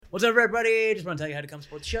What's up, everybody? Just want to tell you how to come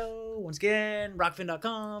support the show. Once again,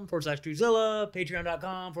 rockfin.com/Truezilla,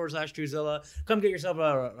 patreon.com/Truezilla. Come get yourself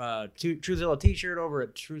a Truezilla t-shirt over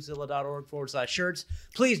at truezilla.org/shirts.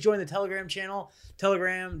 Please join the Telegram channel,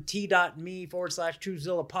 Telegram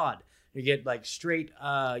t.me/TruezillaPod. You get like straight,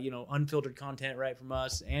 unfiltered content right from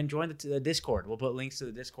us, and join the Discord. We'll put links to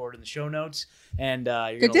the Discord in the show notes. And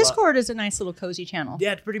the Discord is a nice little cozy channel.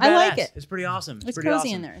 Yeah, it's pretty badass. I like it. It's pretty awesome. It's pretty cozy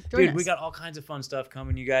awesome. in there. Join us. We got all kinds of fun stuff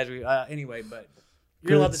coming, you guys. Anyway, but you're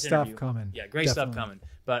gonna love this interview. Coming. Yeah, great stuff coming.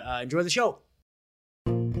 But enjoy the show.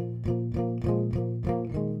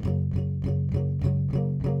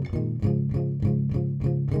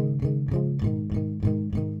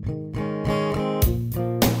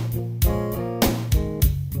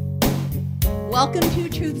 Welcome to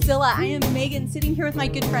Truthzilla. I am Megan, sitting here with my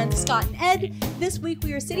good friends Scott and Ed. This week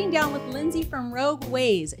we are sitting down with Lindsay from Rogue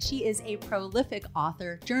Ways. She is a prolific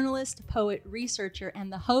author, journalist, poet, researcher,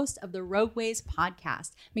 and the host of the Rogue Ways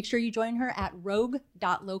podcast. Make sure you join her at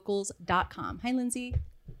rogue.locals.com. Hi, Lindsay.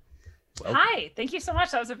 Welcome. Hi, thank you so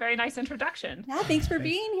much. That was a very nice introduction. Yeah, thanks for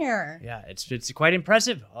being here. Yeah, it's quite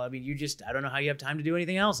impressive. I mean, I don't know how you have time to do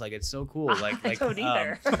anything else. Like, it's so cool. I don't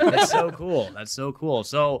either. That's so cool. That's so cool.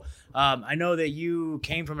 So, I know that you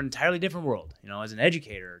came from an entirely different world, as an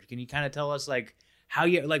educator. Can you kind of tell us, like, how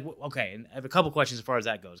you, like, okay, and I have a couple questions as far as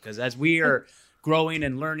that goes, because as we are growing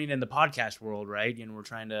and learning in the podcast world, right, we're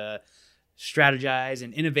trying to strategize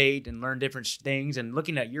and innovate and learn different things, and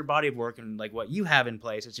looking at your body of work and like what you have in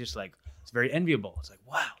place, it's just like, it's very enviable. It's like,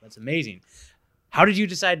 wow, that's amazing. How did you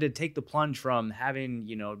decide to take the plunge from having,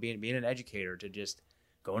 being an educator to just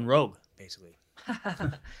going rogue, basically?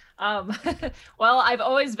 Well, I've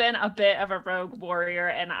always been a bit of a rogue warrior,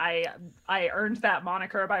 and I earned that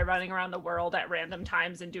moniker by running around the world at random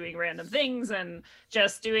times and doing random things and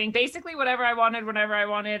just doing basically whatever I wanted, whenever I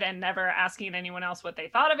wanted, and never asking anyone else what they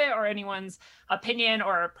thought of it or anyone's opinion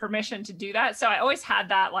or permission to do that. So I always had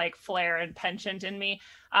that like flair and penchant in me.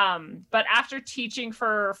 But after teaching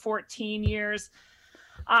for 14 years,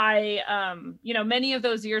 many of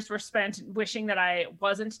those years were spent wishing that I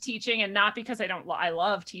wasn't teaching, and not because I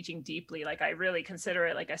love teaching deeply. Like, I really consider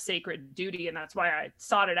it like a sacred duty. And that's why I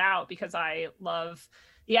sought it out, because I love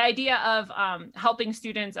the idea of helping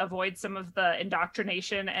students avoid some of the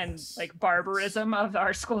indoctrination and like barbarism of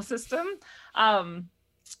our school system. And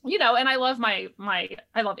I love I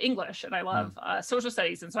love English, and I love social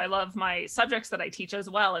studies. And so I love my subjects that I teach as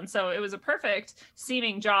well. And so it was a perfect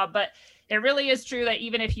seeming job, but it really is true that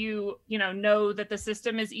even if you know that the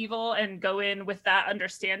system is evil and go in with that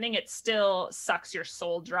understanding, it still sucks your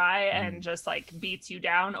soul dry and just like beats you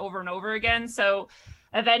down over and over again. So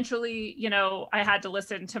eventually, I had to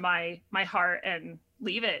listen to my heart and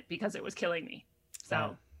leave it because it was killing me.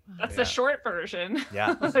 So that's the short version.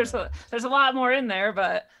 Yeah. There's a lot more in there,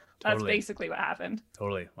 but that's basically what happened.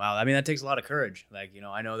 Totally. Wow. I mean, that takes a lot of courage. Like,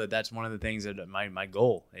 I know that's one of the things that my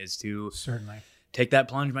goal is to certainly take that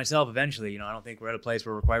plunge myself eventually. I don't think we're at a place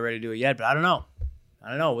where we're quite ready to do it yet, but I don't know.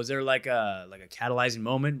 Was there like a catalyzing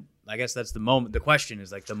moment? I guess that's the moment. The question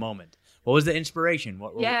is like the moment. What was the inspiration?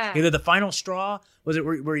 Either the final straw, was it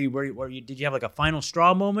were you did you have like a final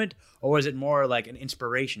straw moment, or was it more like an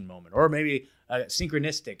inspiration moment, or maybe a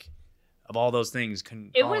synchronistic of all those things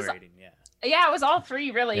conglomerating? It was all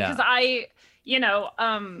three really, because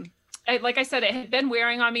like I said, it had been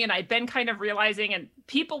wearing on me, and I'd been kind of realizing, and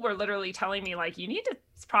people were literally telling me like, you need to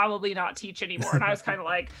probably not teach anymore. And I was kind of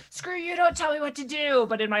like, screw you, don't tell me what to do.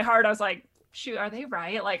 But in my heart, I was like, shoot, are they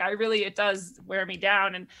right? Like, it does wear me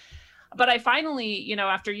down. But I finally,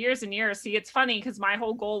 after years and years, see, it's funny because my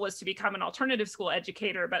whole goal was to become an alternative school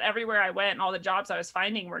educator, but everywhere I went and all the jobs I was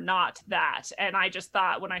finding were not that. And I just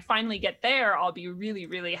thought, when I finally get there, I'll be really,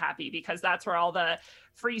 really happy, because that's where all the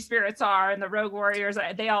free spirits are, and the rogue warriors,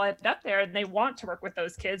 they all end up there, and they want to work with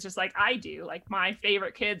those kids just like I do. Like, my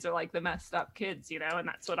favorite kids are like the messed up kids, and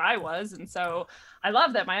that's what I was. And so I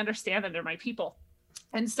love them. I understand that they're my people.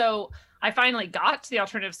 And so I finally got to the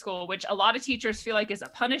alternative school, which a lot of teachers feel like is a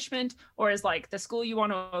punishment, or is like the school you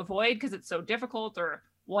want to avoid because it's so difficult or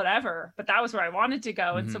whatever. But that was where I wanted to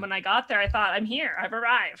go. And so when I got there, I thought, I'm here, I've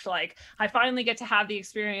arrived. Like, I finally get to have the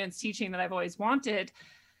experience teaching that I've always wanted.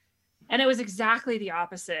 And it was exactly the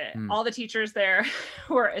opposite. All the teachers there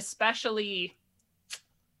were especially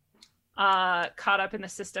caught up in the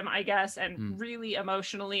system, I guess, and really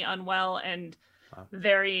emotionally unwell and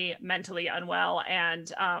very mentally unwell.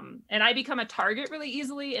 And I become a target really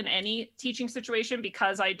easily in any teaching situation,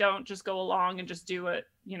 because I don't just go along and just do what,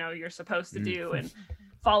 you're supposed to do and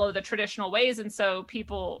follow the traditional ways. And so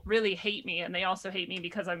people really hate me, and they also hate me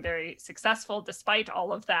because I'm very successful despite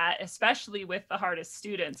all of that, especially with the hardest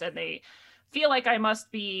students. And they feel like I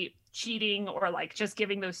must be cheating or like just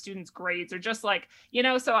giving those students grades or just like, you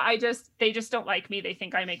know, so they just don't like me. They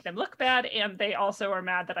think I make them look bad. And they also are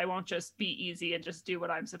mad that I won't just be easy and just do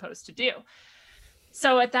what I'm supposed to do.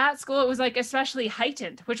 So at that school, it was like especially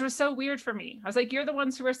heightened, which was so weird for me. I was like, you're the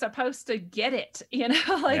ones who are supposed to get it, you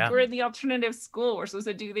know, like we're in the alternative school. We're supposed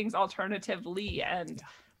to do things alternatively. And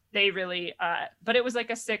they really, but it was like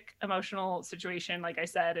a sick emotional situation, like I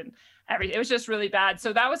said, and everything. It was just really bad.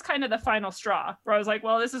 So that was kind of the final straw where I was like,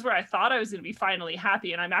 well, this is where I thought I was going to be finally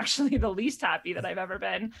happy. And I'm actually the least happy that I've ever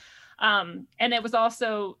been. And it was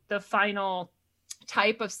also the final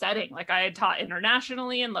type of setting. Like I had taught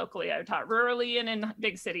internationally and locally, I had taught rurally and in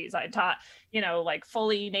big cities. I had taught, you know, like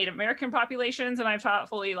fully Native American populations, and I've taught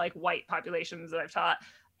fully like white populations, and I've taught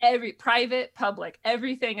every private, public,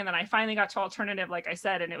 everything. And then I finally got to alternative, like I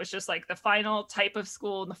said, and it was just like the final type of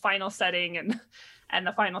school and the final setting and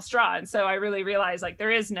the final straw. And so I really realized like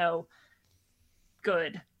there is no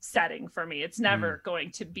good setting for me. It's never going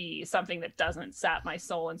to be something that doesn't sap my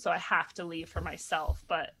soul. And so I have to leave for myself.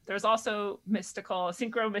 But there's also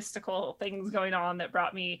synchro mystical things going on that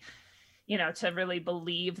brought me, you know, to really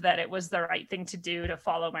believe that it was the right thing to do, to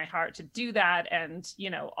follow my heart, to do that. And, you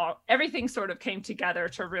know, everything sort of came together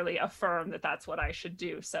to really affirm that that's what I should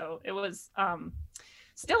do. So it was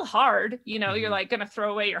still hard, you know, you're like going to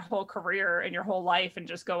throw away your whole career and your whole life and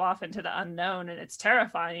just go off into the unknown. And it's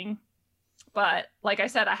terrifying. But like I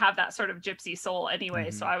said, I have that sort of gypsy soul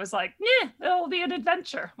anyway. So I was like, yeah, it'll be an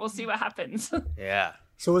adventure. We'll see what happens. Yeah.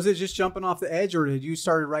 So was it just jumping off the edge, or did you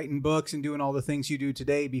started writing books and doing all the things you do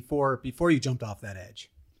today before you jumped off that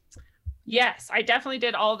edge? Yes, I definitely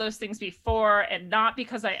did all those things before, and not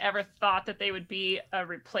because I ever thought that they would be a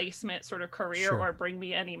replacement sort of career or bring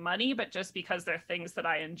me any money, but just because they're things that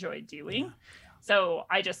I enjoy doing. Yeah. So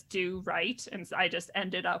I just do write, and I just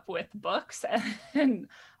ended up with books and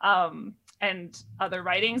other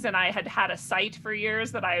writings. And I had a site for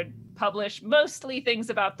years that I would publish mostly things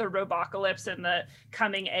about the robocalypse and the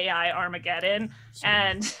coming AI Armageddon.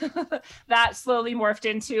 And that slowly morphed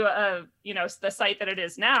into the site that it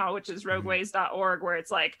is now, which is rogueways.org, where it's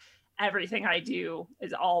like everything I do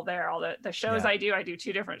is all there. All the shows I do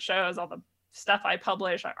 2 different shows, all the stuff I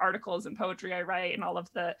publish, articles and poetry I write, and all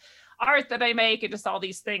of the art that I make, and just all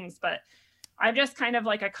these things. But I'm just kind of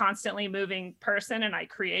like a constantly moving person, and I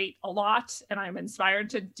create a lot, and I'm inspired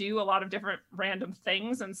to do a lot of different random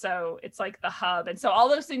things. And so it's like the hub. And so all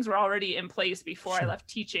those things were already in place before I left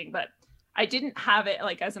teaching, but I didn't have it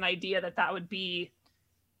like as an idea that would be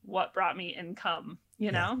what brought me income,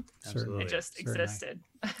 you know? Absolutely. It just existed.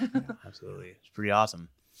 Absolutely. It's pretty awesome.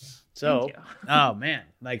 So, oh man,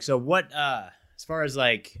 like, so what, as far as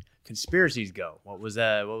like conspiracies go, what was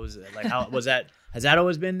like, how was that, has that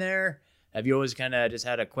always been there? Have you always kind of just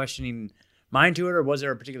had a questioning mind to it, or was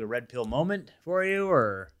there a particular red pill moment for you,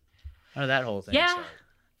 or how did that whole thing start?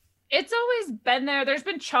 It's always been there. There's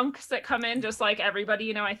been chunks that come in just like everybody,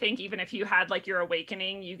 you know. I think even if you had like your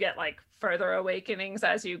awakening, you get like further awakenings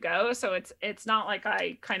as you go. So it's not like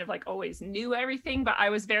I kind of like always knew everything, but I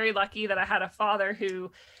was very lucky that I had a father who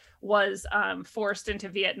was forced into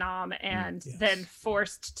Vietnam and then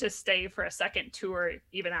forced to stay for a second tour,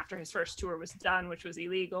 even after his first tour was done, which was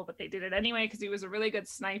illegal, but they did it anyway because he was a really good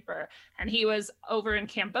sniper. And he was over in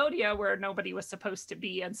Cambodia where nobody was supposed to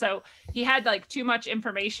be. And so he had like too much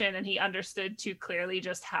information, and he understood too clearly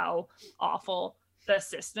just how awful the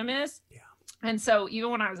system is. Yeah. And so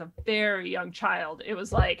even when I was a very young child, it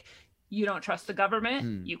was like, you don't trust the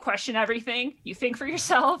government. You question everything. You think for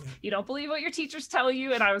yourself. You don't believe what your teachers tell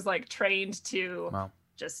you. And I was like trained to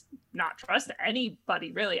just not trust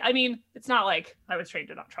anybody, really. I mean, it's not like I was trained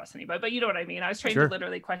to not trust anybody, but you know what I mean? I was trained to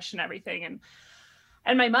literally question everything.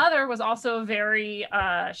 And my mother was also very,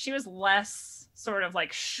 she was less sort of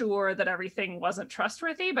like sure that everything wasn't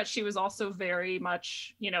trustworthy, but she was also very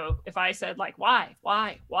much, you know, if I said like, why,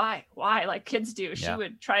 like kids do, she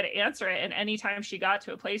would try to answer it. And anytime she got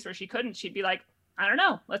to a place where she couldn't, she'd be like, I don't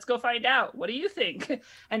know, let's go find out. What do you think?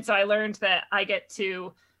 And so I learned that I get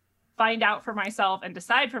to find out for myself and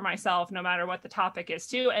decide for myself, no matter what the topic is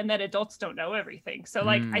too. And that adults don't know everything. So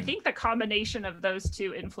like, I think the combination of those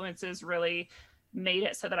two influences really made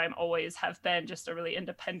it so that I'm always have been just a really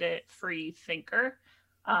independent, free thinker.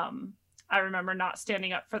 I remember not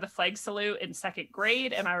standing up for the flag salute in 2nd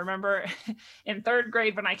grade. And I remember in 3rd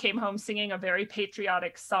grade, when I came home singing a very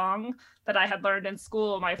patriotic song that I had learned in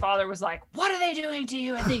school, my father was like, what are they doing to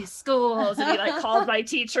you at these schools? And he like called my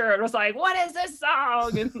teacher and was like, what is this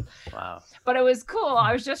song? And, wow. But it was cool.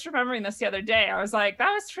 I was just remembering this the other day. I was like,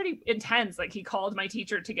 that was pretty intense. Like he called my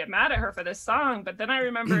teacher to get mad at her for this song. But then I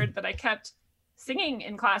remembered that I kept singing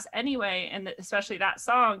in class anyway, and especially that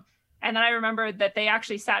song. And then I remembered that they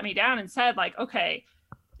actually sat me down and said, like, okay,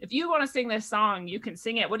 if you want to sing this song, you can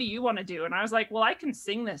sing it. What do you want to do? And I was like, well, I can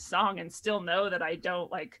sing this song and still know that I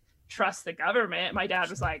don't like trust the government. My dad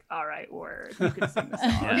was like, all right, word, you can sing the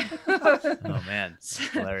song. Oh man,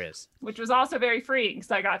 hilarious. Which was also very freeing because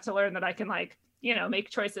I got to learn that I can like, you know, make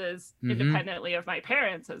choices independently of my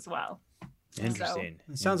parents as well. Interesting.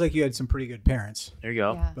 It sounds like you had some pretty good parents. There you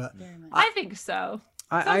go. Yeah, But very much. I think so.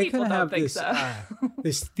 I people kind of don't have think this so.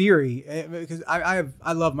 this theory because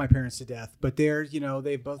I love my parents to death, but they're, you know,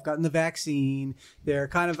 they've both gotten the vaccine. They're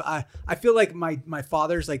kind of I feel like my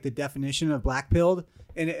father's like the definition of black pilled,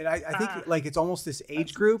 and I think like it's almost this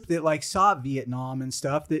age group that like saw Vietnam and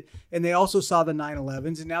stuff and they also saw the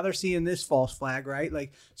 9/11s, and now they're seeing this false flag, right?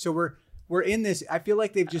 Like so we're in this. I feel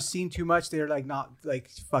like they've just seen too much. They're like not like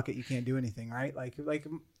fuck it, you can't do anything, right? Like.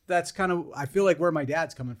 That's kind of, I feel like where my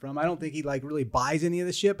dad's coming from. I don't think he like really buys any of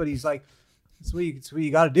this shit, but he's like, it's what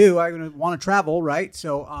you got to do. I'm going to want to travel. Right.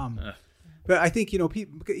 So, but I think, you know,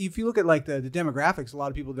 people, if you look at like the demographics, a lot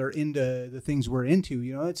of people that are into the things we're into,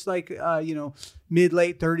 you know, it's like, you know,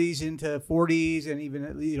 late 30s into 40s and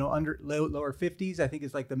even, you know, lower 50s, I think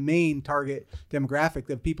is like the main target demographic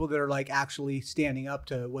of people that are like actually standing up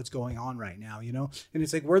to what's going on right now, you know, and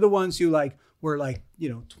it's like, we're the ones who like, we're like, you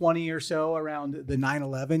know, 20 or so around the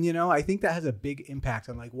 9/11, you know, I think that has a big impact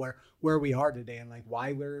on like where we are today and like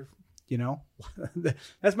why we're, you know,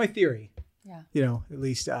 that's my theory. Yeah. You know, at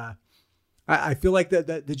least, I feel like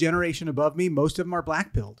the generation above me, most of them are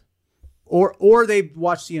black pilled, or they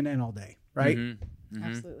watch CNN all day, right?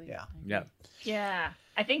 Absolutely. Yeah. Yeah. Yeah.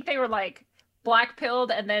 I think they were like black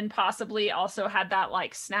pilled and then possibly also had that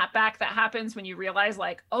like snapback that happens when you realize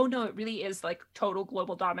like, oh no, it really is like total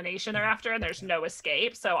global domination they're after and there's no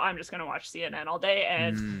escape. So I'm just going to watch CNN all day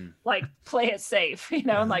and like play it safe, you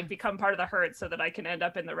know, and like become part of the herd so that I can end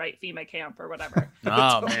up in the right FEMA camp or whatever.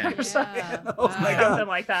 Oh man. Yeah. Oh my Wow. God. Something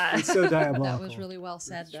like that. It's so diabolical. That was really well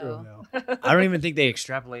said, It's true, though. though. I don't even think they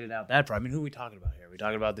extrapolated out that far. I mean, who are we talking about here? Are we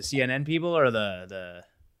talking about the CNN people or the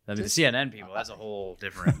CNN people? That's a whole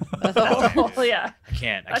different. Oh, yeah. I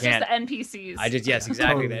can't. That's just the NPCs. Yes,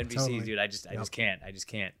 exactly. Totally, the NPCs, totally. dude. I just can't.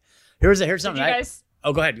 Here's Did something. you guys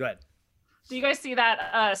Oh, go ahead. Do you guys see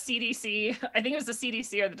that CDC, I think it was the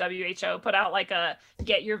CDC or the WHO, put out like a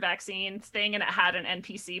get your vaccines thing and it had an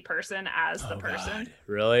NPC person as the person? God.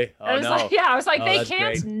 Really? Oh, I was no. like, yeah, I was like, Oh, they that's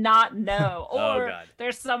can't great. not know. Oh, Or God.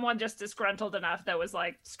 there's someone just disgruntled enough that was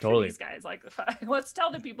like, screw Totally. these guys. Like, let's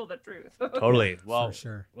tell the people the truth. Totally. Well, For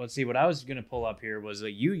sure. let's see. What I was going to pull up here was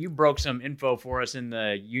you broke some info for us in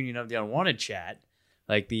the Union of the Unwanted chat.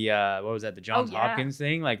 Like the, what was that? The Johns yeah. Hopkins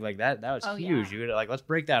thing? Like that was Oh, huge. yeah. Dude. Like, let's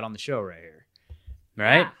break that on the show right here.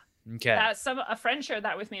 Right? Yeah. Okay. A friend shared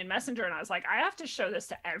that with me in Messenger, and I was like, I have to show this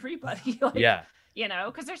to everybody. Like, Yeah. you know,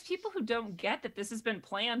 because there's people who don't get that this has been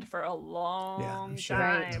planned for a long sure.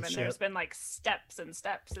 time, Right. and Sure. there's been like steps and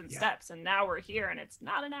steps and steps, and now we're here, and it's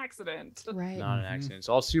not an accident. Right. Not an accident.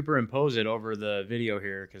 So I'll superimpose it over the video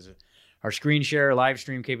here because our screen share live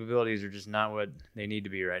stream capabilities are just not what they need to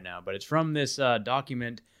be right now. But it's from this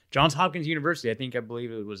document, Johns Hopkins University. I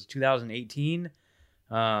believe it was 2018.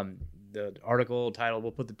 The article title,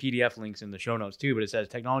 we'll put the PDF links in the show notes too, but it says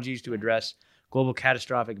technologies to address global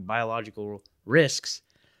catastrophic biological risks.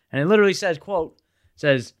 And it literally says, quote,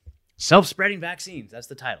 says self-spreading vaccines. That's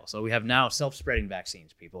the title. So we have now self-spreading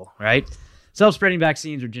vaccines, people, right? Self-spreading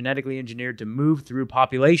vaccines are genetically engineered to move through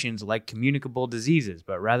populations like communicable diseases,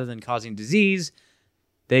 but rather than causing disease,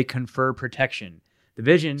 they confer protection. The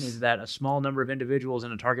vision is that a small number of individuals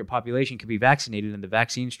in a target population could be vaccinated, and the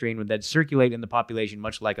vaccine strain would then circulate in the population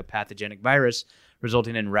much like a pathogenic virus,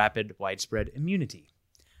 resulting in rapid, widespread immunity.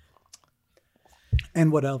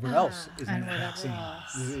 And whatever else is in and the whatever vaccine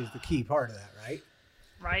else. is the key part of that, right?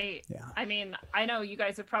 Right. Yeah. I mean, I know you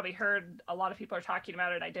guys have probably heard a lot of people are talking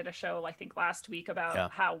about it. I did a show, I think last week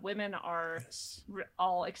about how women are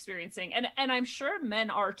all experiencing, and I'm sure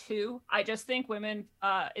men are too. I just think women,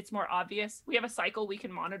 it's more obvious. We have a cycle. We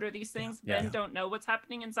can monitor these things. Yeah. Men don't know what's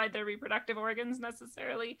happening inside their reproductive organs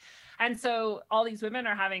necessarily. And so all these women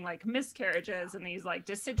are having like miscarriages and these like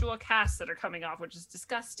decidual casts that are coming off, which is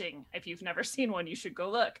disgusting. If you've never seen one, you should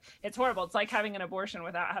go look. It's horrible. It's like having an abortion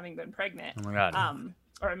without having been pregnant. Oh my God.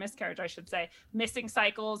 Or a miscarriage, I should say. Missing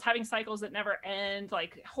cycles, having cycles that never end,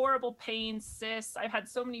 like horrible pain, cysts. I've had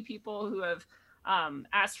so many people who have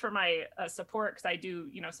asked for my support because I do,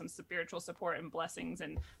 you know, some spiritual support and blessings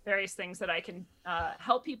and various things that I can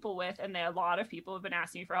help people with. And a lot of people have been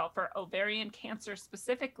asking me for help for ovarian cancer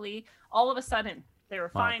specifically. All of a sudden, they were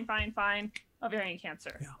fine, ovarian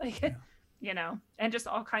cancer. You know, and just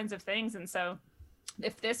all kinds of things. And so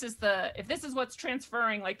if this is what's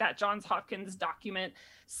transferring, like that Johns Hopkins document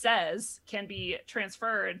says can be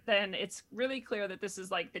transferred, then it's really clear that this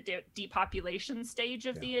is like the depopulation stage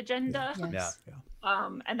of the agenda. Yes.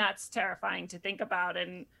 And that's terrifying to think about.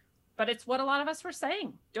 But it's what a lot of us were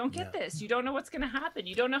saying. Don't get this. You don't know what's going to happen.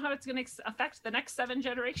 You don't know how it's going to affect the next 7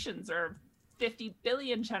 generations or 50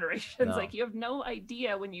 billion generations. No. Like, you have no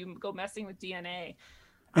idea when you go messing with DNA.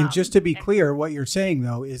 And just to be clear, what you're saying,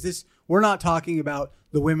 though, is this, we're not talking about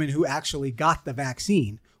the women who actually got the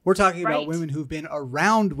vaccine. We're talking about women who've been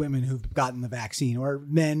around women who've gotten the vaccine, or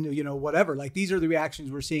men, whatever. Like, these are the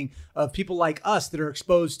reactions we're seeing of people like us that are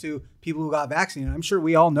exposed to people who got vaccinated. I'm sure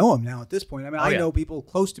we all know them now at this point. I mean, I know people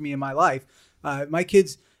close to me in my life. My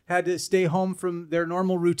kids had to stay home from their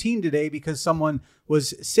normal routine today because someone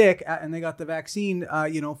was sick and they got the vaccine,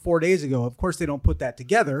 4 days ago. Of course, they don't put that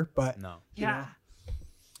together, but No. Yeah.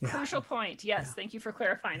 Crucial point. Yes. Thank you for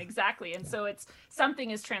clarifying. Exactly. And so it's something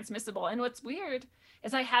is transmissible. And what's weird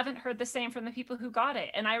is I haven't heard the same from the people who got it.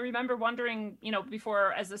 And I remember wondering,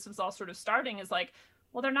 before, as this was all sort of starting, is like,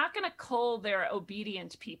 well, they're not going to cull their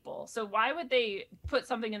obedient people. So why would they put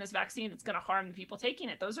something in this vaccine that's going to harm the people taking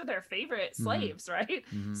it? Those are their favorite slaves, right?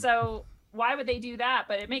 Mm-hmm. So why would they do that?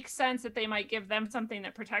 But it makes sense that they might give them something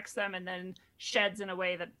that protects them and then sheds in a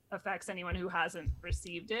way that affects anyone who hasn't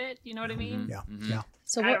received it. You know what I mean? Yeah. Mm-hmm. Yeah.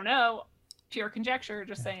 So I don't know. Pure conjecture,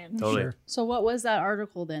 just saying. Totally. Sure. So what was that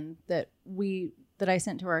article then that I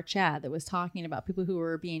sent to our chat that was talking about people who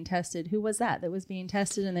were being tested? Who was that was being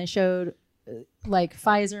tested, and they showed like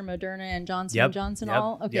Pfizer, Moderna, and Johnson & Johnson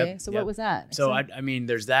all? Okay, so what was that? So I mean,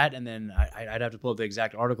 there's that, and then I'd have to pull up the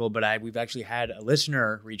exact article, but we've actually had a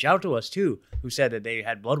listener reach out to us too, who said that they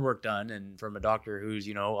had blood work done and from a doctor who's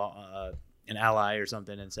an ally or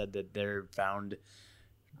something, and said that they're found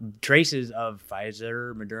traces of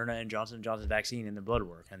Pfizer, Moderna, and Johnson & Johnson vaccine in the blood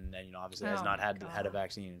work, and obviously has not had a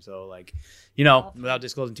vaccine. So like, without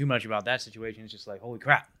disclosing too much about that situation, it's just like, holy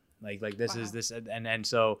crap, like this is this, and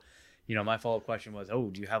so. My follow-up question was,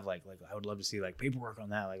 do you have like I would love to see like paperwork on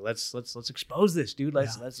that. Like let's expose this, dude.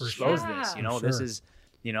 Let's expose this. This is,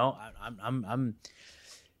 I'm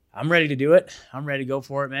ready to do it. I'm ready to go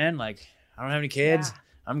for it, man. Like I don't have any kids. Yeah.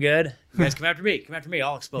 I'm good. You guys come after me.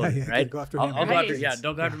 I'll expose it, right? Go after I'll him. go after. Yeah,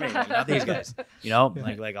 don't go after me. Like, not these guys.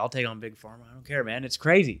 Like I'll take on big pharma. I don't care, man. It's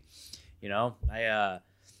crazy. My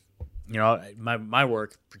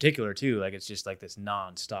work particular too, like it's just like this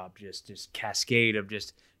nonstop, just cascade of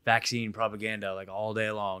just vaccine propaganda, like all day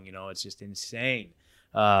long. It's just insane.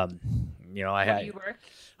 Where do you work?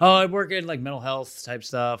 I work in like mental health type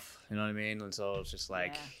stuff. You know what I mean? And so it's just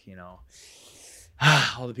like,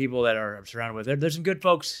 all the people that are surrounded with it. There's some good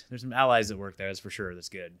folks. There's some allies that work there. That's for sure. That's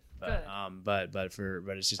good. But but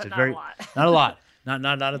it's just not very a lot. Not a lot.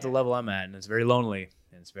 Not at the level I'm at, and it's very lonely.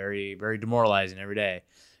 And it's very very demoralizing every day.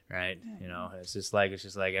 Right? It's just like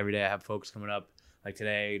every day I have folks coming up. Like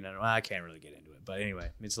today, I can't really get into it, but anyway,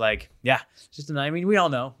 it's like, it's just we all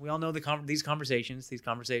know these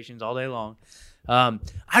conversations all day long. I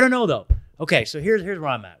don't know though. Okay, so here's where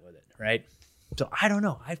I'm at with it, right? So I don't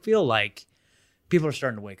know. I feel like people are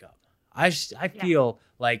starting to wake up. I feel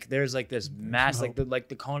like there's like this mass, like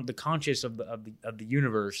the conscious of the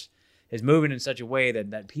universe is moving in such a way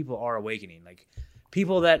that people are awakening, like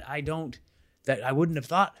people that I wouldn't have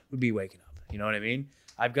thought would be waking up. You know what I mean?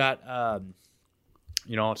 I've got.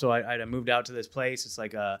 So I moved out to this place. It's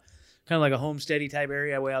like a kind of like a homesteady type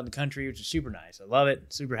area way out in the country, which is super nice. I love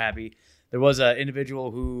it. Super happy. There was an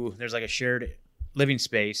individual there's like a shared living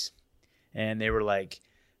space, and they were like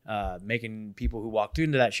making people who walked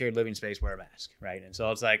into that shared living space wear a mask, right? And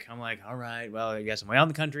so I'm like, all right, well, I guess I'm way out in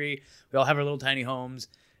the country. We all have our little tiny homes.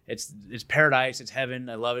 It's paradise. It's heaven.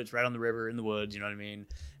 I love it. It's right on the river in the woods. You know what I mean?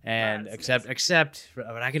 And except,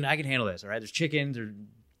 but I can handle this. All right. There's chickens, there's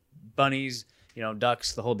bunnies.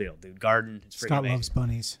 Ducks, the whole deal, dude. Garden, it's freaking Scott amazing. loves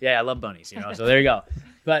bunnies. Yeah, I love bunnies, so there you go.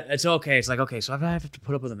 But it's okay. It's like, okay, so if I have to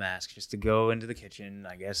put up with a mask just to go into the kitchen,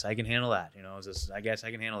 I guess I can handle that. I guess I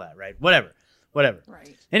can handle that, right? Whatever.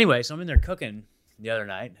 Right. Anyway, so I'm in there cooking the other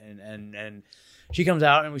night, and she comes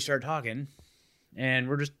out, and we start talking, and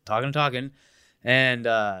we're just talking, and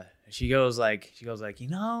she goes like,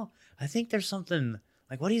 I think there's something.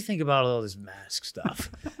 Like, what do you think about all this mask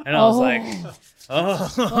stuff? And I was like,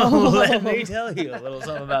 let me tell you a little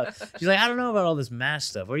something about it. She's like, I don't know about all this mask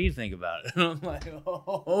stuff. What do you think about it? And I'm like,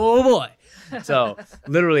 oh boy. So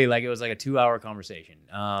literally, like, it was like a 2-hour conversation.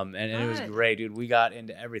 And it was great, dude. We got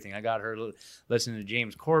into everything. I got her listening to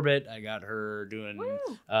James Corbett. I got her doing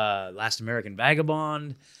Last American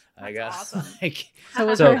Vagabond. I guess. awesome. Like, So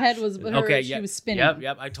was So- her head was okay, she was spinning.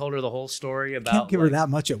 Yep. I told her the whole story about. Can't give her like- that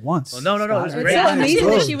much at once. Well, no, Scott. it's It's great. so amazing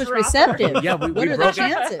that she Explode. was receptive. Yeah, we what are the broke it. We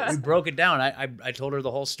chances? broke it down. I told her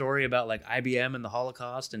the whole story about like IBM and the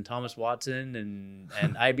Holocaust and Thomas Watson and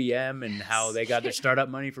IBM and how they got their startup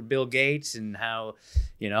money for Bill Gates and how,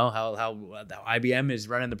 you know, how IBM is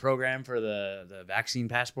running the program for the vaccine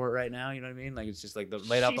passport right now. You know what I mean? Like it's just like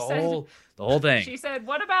laid out She the said- whole thing. She said,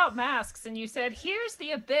 "What about masks?" And you said, "Here's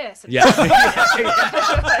the abyss." And Yeah.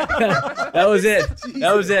 That was it.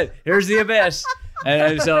 That was it. Here's the abyss.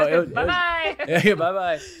 And so Bye bye. bye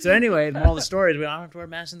bye. So anyway, the moral of the story is we don't have to wear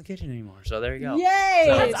masks in the kitchen anymore. So there you go. Yay!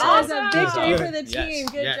 So- That That's is a awesome. victory for the Yes. team.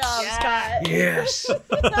 Good Yes. job, Yes. Scott.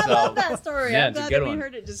 Yes. I love that story. Yeah, I'm it's a glad good that we one.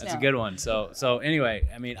 heard it just That's now. a good one. So anyway,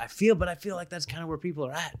 I mean, I feel like that's kind of where people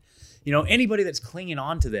are at. You know, anybody that's clinging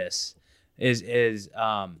on to this is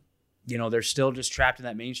you know, they're still just trapped in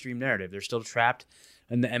that mainstream narrative. They're still trapped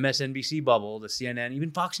in the MSNBC bubble, the CNN, even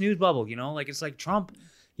Fox News bubble. You know, like it's like Trump.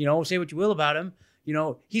 You know, say what you will about him. You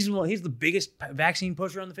know, he's the biggest vaccine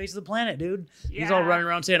pusher on the face of the planet, dude. He's all Yeah. running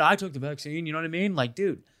around saying, "I took the vaccine." You know what I mean? Like,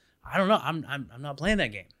 dude, I don't know. I'm not playing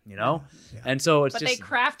that game. You know, Yeah. and so it's But just they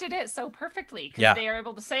crafted it so perfectly because Yeah. they are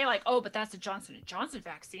able to say like, "Oh, but that's a Johnson & Johnson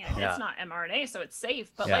vaccine, and Yeah. it's not mRNA, so it's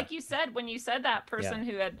safe." But Yeah. like you said, when you said that person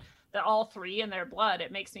who had all three in their blood,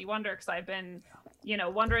 it makes me wonder because I've been, you know,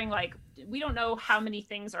 wondering like we don't know how many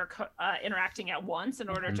things are interacting at once in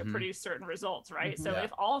order to Mhm. produce certain results, right? Mhm. So Yeah.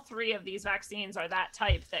 if all three of these vaccines are that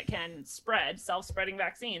type that can spread, self-spreading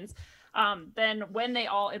vaccines, then when they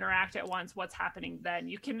all interact at once, what's happening then?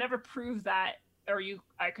 You can never prove that, or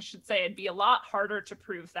I should say it'd be a lot harder to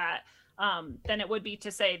prove that than it would be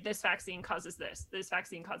to say this vaccine causes this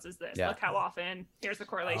vaccine causes this. Yeah. Look how often, here's the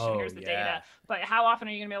correlation, Oh, here's the yeah. data. But how often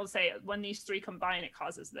are you gonna be able to say when these three combine it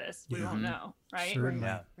causes this? We Yeah. won't know, right? Sure.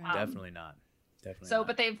 yeah, Right. definitely not. Definitely. So,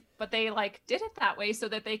 not. but they like did it that way so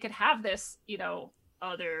that they could have this, you know,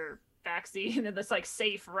 other vaccine and this like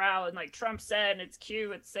safe route, and like Trump said, and it's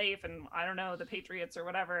cute, it's safe, and I don't know, the Patriots or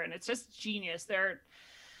whatever, and it's just genius.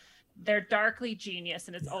 They're darkly genius,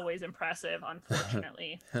 and it's always impressive,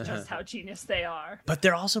 unfortunately, just how genius they are. But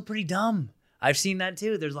they're also pretty dumb. I've seen that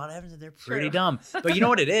too. There's a lot of evidence that they're pretty True. dumb. But you know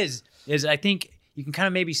what it is I think you can kind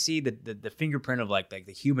of maybe see the fingerprint of like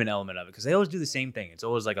the human element of it, because they always do the same thing. It's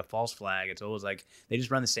always like a false flag. It's always like they just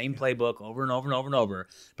run the same playbook over and over and over and over.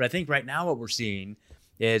 But I think right now what we're seeing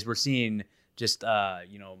just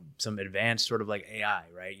you know, some advanced sort of like AI,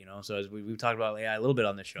 right? You know, so as we've talked about AI a little bit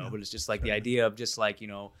on this show, but it's just like the idea of just like, you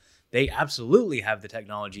know, they absolutely have the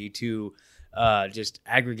technology to just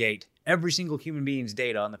aggregate every single human being's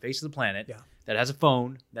data on the face of the planet that has a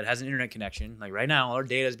phone, that has an internet connection. Like right now, all our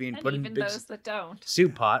data is being And put in even big those that don't.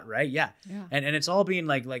 soup pot, right? Yeah. Yeah. And it's all being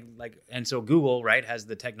like, and so Google, right, has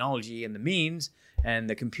the technology and the means and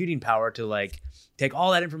the computing power to like take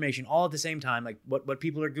all that information all at the same time, like what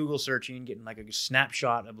people are Google searching, getting like a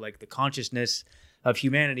snapshot of like the consciousness of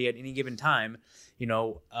humanity at any given time, you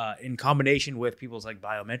know, in combination with people's like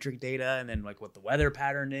biometric data and then like what the weather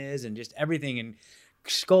pattern is and just everything, and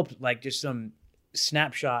sculpt like just some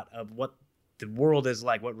snapshot of what the world is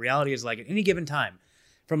like, what reality is like at any given time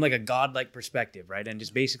from like a godlike perspective, right? And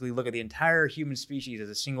just basically look at the entire human species as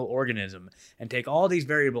a single organism and take all these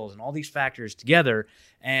variables and all these factors together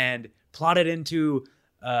and plot it into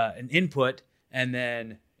an input, and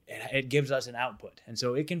then it gives us an output. And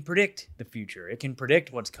so it can predict the future. It can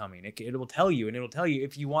predict what's coming. It will tell you, and it'll tell you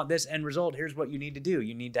if you want this end result, here's what you need to do.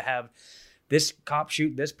 You need to have this cop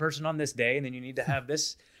shoot this person on this day, and then you need to have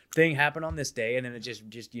this thing happen on this day, and then it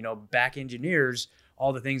just you know, back engineers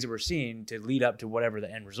all the things that we're seeing to lead up to whatever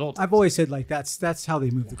the end result is. I've always said like that's how they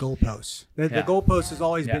move the goalposts. The goalpost has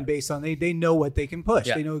always been based on they know what they can push.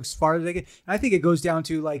 Yeah. They know as far as they can. And I think it goes down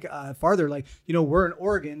to like farther. Like, you know, we're in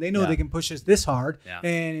Oregon. They know Yeah. they can push us this hard, Yeah.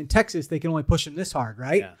 and in Texas they can only push them this hard,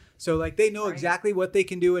 right? Yeah. So like they know Right. exactly what they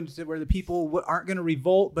can do, and where the people aren't going to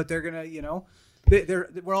revolt, but they're gonna, you know,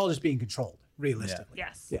 we're all just being controlled realistically.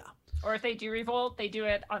 Yes. Yeah. Or if they do revolt, they do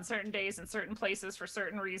it on certain days in certain places for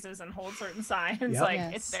certain reasons and hold certain signs. Yep. Like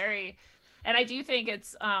Yes. it's very, and I do think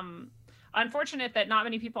it's unfortunate that not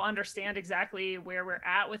many people understand exactly where we're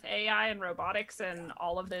at with AI and robotics and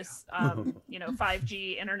all of this, you know,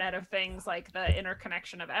 5G Internet of Things, like the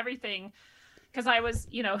interconnection of everything. Because I was,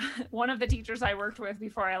 you know, one of the teachers I worked with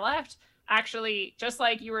before I left, actually, just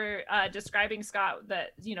like you were describing, Scott,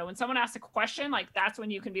 that, you know, when someone asks a question, like that's when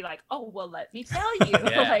you can be like, oh, well, let me tell you.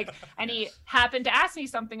 Yeah. Like, and he happened to ask me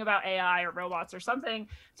something about AI or robots or something.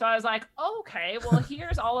 So I was like, okay, well,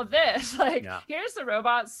 here's all of this. Like, Yeah. here's the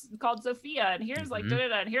robots called Sophia, and here's like, Mhm.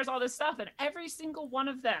 da-da-da, and here's all this stuff. And every single one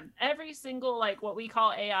of them, every single, like what we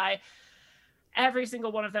call AI, every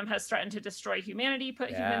single one of them has threatened to destroy humanity, put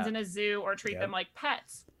humans in a zoo, or treat them like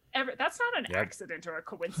pets. That's not an accident or a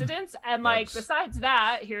coincidence. And like, besides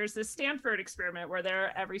that, here's this Stanford experiment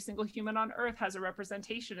where every single human on Earth has a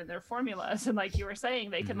representation in their formulas. And like you were saying,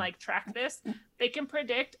 they can like track this. They can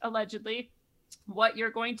predict, allegedly, what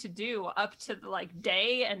you're going to do up to the like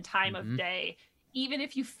day and time of day, even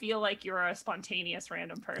if you feel like you're a spontaneous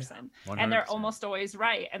random person. And they're almost always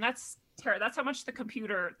right. And that's how much the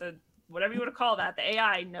computer, the whatever you want to call that, the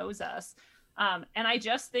AI knows us. And I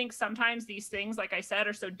just think sometimes these things, like I said,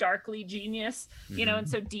 are so darkly genius, you know, and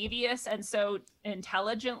so devious and so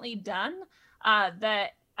intelligently done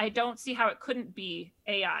that I don't see how it couldn't be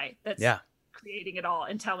AI that's creating it all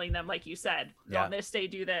and telling them, like you said, on this day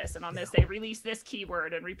do this, and on this day release this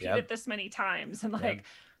keyword and repeat it this many times, and like,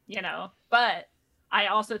 you know. But I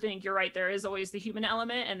also think you're right. There is always the human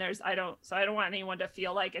element, and I don't want anyone to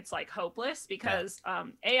feel like it's like hopeless, because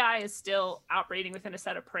AI is still operating within a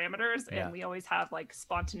set of parameters, and we always have like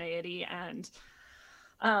spontaneity and,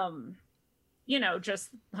 you know,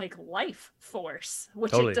 just like life force,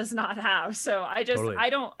 which it does not have. So I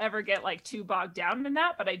don't ever get like too bogged down in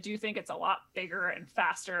that, but I do think it's a lot bigger and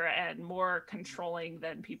faster and more controlling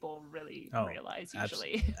than people really realize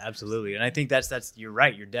usually. Absolutely. And I think that's, you're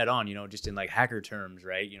right. You're dead on, you know, just in like hacker terms,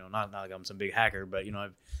 right? You know, not like I'm some big hacker, but you know,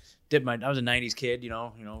 I was a 90s kid, you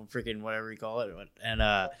know, freaking whatever you call it.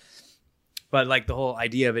 And, but like the whole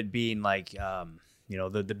idea of it being like, you know,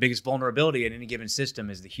 the biggest vulnerability in any given system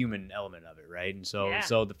is the human element of it, right? And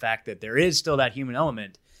so the fact that there is still that human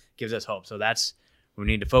element gives us hope. So that's what we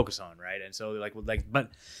need to focus on, right? And so but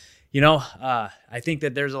you know, I think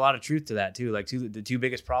that there's a lot of truth to that too. Like the two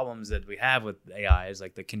biggest problems that we have with AI is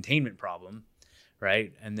like the containment problem,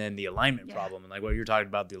 right? And then the alignment problem. And like what you're talking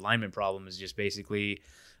about, the alignment problem is just basically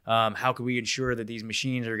how can we ensure that these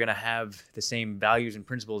machines are going to have the same values and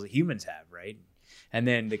principles that humans have, right? And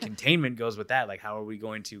then the containment goes with that. Like, how are we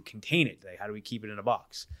going to contain it? Like, how do we keep it in a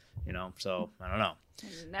box? You know, so I don't know.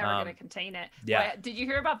 You're never going to contain it. Yeah. Well, did you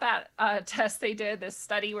hear about that test they did, this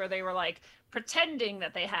study where they were like pretending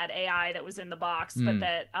that they had AI that was in the box, but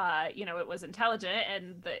that, you know, it was intelligent,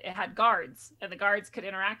 and it had guards, and the guards could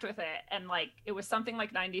interact with it. And like, it was something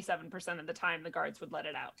like 97% of the time the guards would let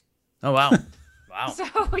it out. Oh, wow. Wow. So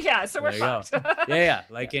we're fucked.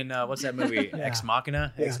 Like in what's that movie? Ex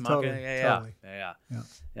Machina. Yeah, Ex Machina. totally. Yeah.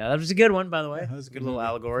 That was a good one, by the way. That was a good little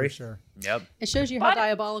allegory. For sure. Yep. It shows you how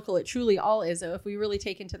diabolical it truly all is. So if we really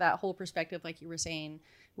take into that whole perspective, like you were saying,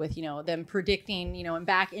 with, you know, them predicting, you know, and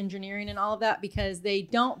back engineering and all of that, because they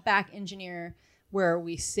don't back engineer where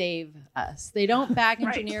we save us. They don't back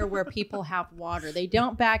engineer where people have water. They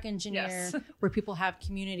don't back engineer where people have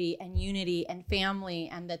community and unity and family,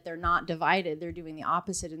 and that they're not divided. They're doing the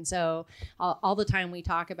opposite. And so all the time we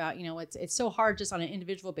talk about, you know, it's so hard just on an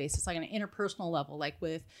individual basis, like on an interpersonal level, like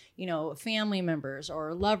with, you know, family members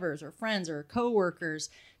or lovers or friends or coworkers,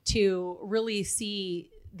 to really see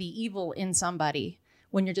the evil in somebody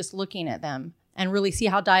when you're just looking at them, and really see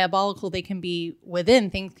how diabolical they can be within.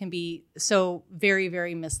 Things can be so very,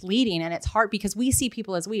 very misleading. And it's hard because we see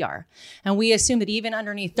people as we are. And we assume that even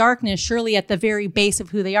underneath darkness, surely at the very base of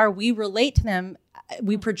who they are, we relate to them.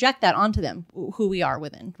 We project that onto them, who we are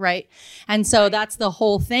within, right? And so that's the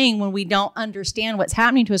whole thing when we don't understand what's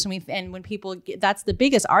happening to us. And when people that's the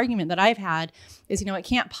biggest argument that I've had is, you know, it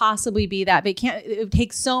can't possibly be that. But it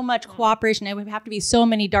takes so much cooperation. It would have to be so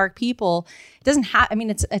many dark people. It doesn't have, I mean,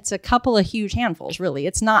 it's a couple of huge handfuls, really.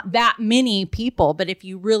 It's not that many people. But if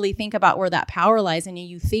you really think about where that power lies, and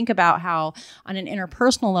you think about how on an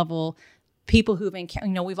interpersonal level, people who've encountered,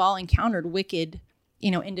 you know, we've all encountered wicked, you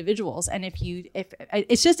know, individuals. And if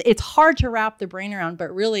it's hard to wrap the brain around,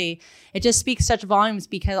 but really it just speaks such volumes,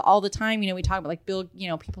 because all the time, you know, we talk about like people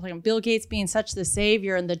talking about Bill Gates being such the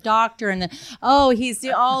savior and the doctor and he's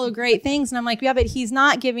doing all the great things. And I'm like, yeah, but he's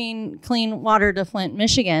not giving clean water to Flint,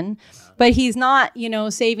 Michigan, but he's not, you know,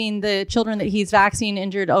 saving the children that he's vaccine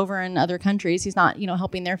injured over in other countries. He's not, you know,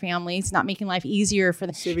 helping their families. He's not making life easier for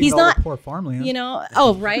them. He's not the poor farmland, you know,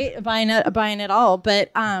 buying it all.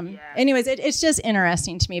 But anyways, it's just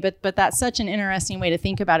interesting to me, but that's such an interesting way to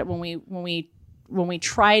think about it when we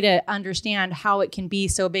try to understand how it can be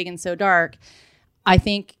so big and so dark. I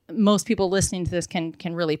think most people listening to this can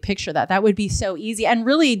really picture that. That would be so easy. And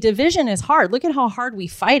really, division is hard. Look at how hard we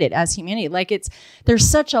fight it as humanity. Like there's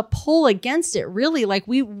such a pull against it, really. Like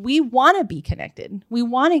we want to be connected. We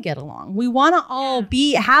want to get along. We want to all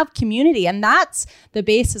have community. And that's the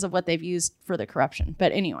basis of what they've used for the corruption.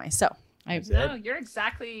 But anyway, so no, you're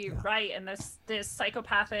exactly right. And this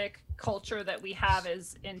psychopathic culture that we have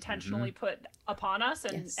is intentionally put upon us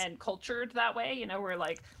and cultured that way. You know, we're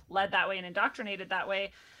like led that way and indoctrinated that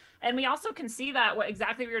way. And we also can see that what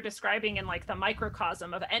exactly we were describing in like the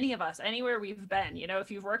microcosm of any of us, anywhere we've been. You know,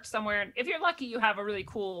 if you've worked somewhere, if you're lucky, you have a really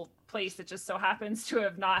cool place that just so happens to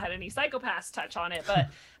have not had any psychopaths touch on it. But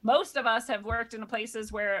most of us have worked in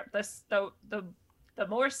places where the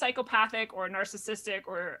more psychopathic or narcissistic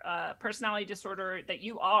or personality disorder that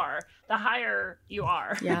you are, the higher you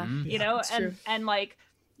are. Yeah. You know, true. and like,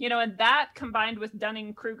 you know, and that combined with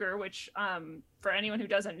Dunning-Kruger, which for anyone who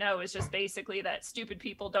doesn't know is just basically that stupid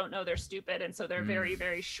people don't know they're stupid. And so they're very,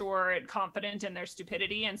 very sure and confident in their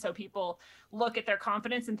stupidity. And so people look at their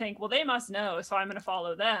confidence and think, well, they must know, so I'm going to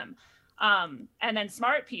follow them. And then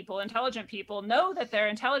smart people, intelligent people know that they're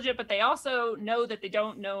intelligent, but they also know that they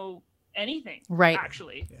don't know anything, right?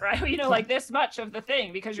 Actually, right? You know, like this much of the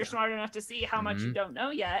thing, because you're smart enough to see how much you don't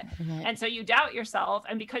know yet. And so you doubt yourself,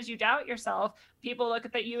 and because you doubt yourself, people look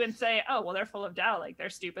at you and say, oh, well, they're full of doubt, like they're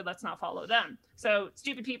stupid, let's not follow them. So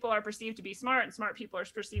stupid people are perceived to be smart, and smart people are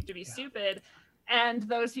perceived to be stupid, and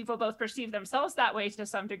those people both perceive themselves that way to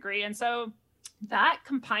some degree. And so that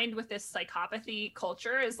combined with this psychopathy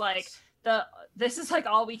culture is like this is like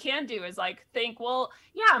all we can do is like think, well,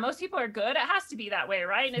 yeah, most people are good, it has to be that way,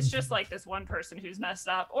 right? And it's just like this one person who's messed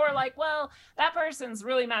up, or like, well, that person's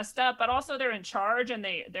really messed up, but also they're in charge and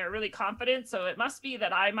they're really confident, so it must be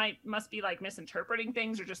that I must be like misinterpreting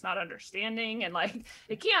things or just not understanding. And like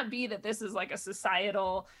it can't be that this is like a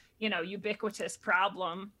societal, you know, ubiquitous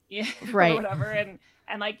problem, right? Or whatever.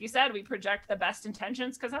 And like you said, we project the best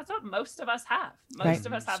intentions because that's what most of us have. Most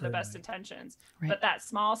of us have the best intentions. Right. But that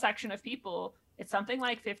small section of people, it's something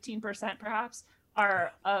like 15% perhaps,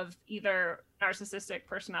 are of either narcissistic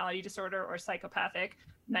personality disorder or psychopathic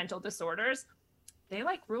mental disorders. They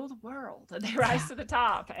like rule the world and they rise to the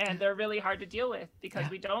top, and they're really hard to deal with because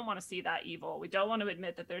we don't want to see that evil. We don't want to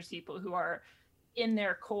admit that there's people who are in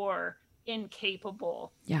their core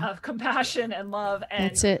incapable of compassion and love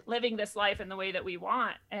and living this life in the way that we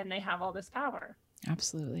want, and they have all this power.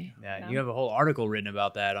 Absolutely. Yeah, you have a whole article written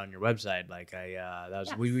about that on your website. Like I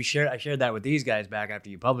shared that with these guys back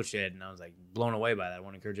after you published it, and I was like blown away by that. I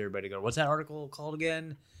want to encourage everybody to go. What's that article called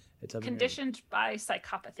again? It's Conditioned by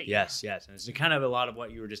Psychopathy. Yes, and it's kind of a lot of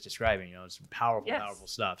what you were just describing. You know, it's powerful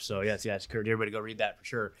stuff. So yes, encourage everybody to go read that for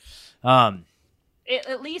sure. It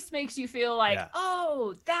at least makes you feel like,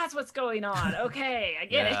 oh, that's what's going on. Okay, I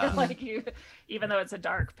get it. Like you, even though it's a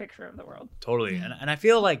dark picture of the world. Totally, and I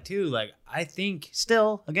feel like too, like I think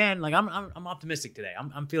still, again, like I'm optimistic today.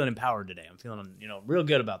 I'm feeling empowered today. I'm feeling real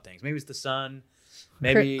good about things. Maybe it's the sun.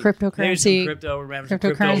 Maybe cryptocurrency. Maybe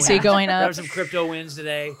cryptocurrency going up. There were some crypto wins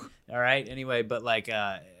today. All right. Anyway, but like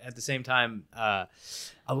at the same time, a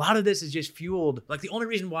lot of this is just fueled. Like the only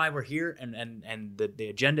reason why we're here and the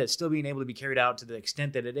agenda is still being able to be carried out to the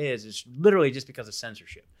extent that it is literally just because of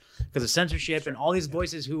censorship. Because of censorship and all these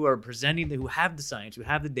voices who are presenting, who have the science, who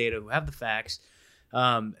have the data, who have the facts,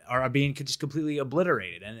 are being just completely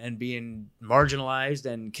obliterated and being marginalized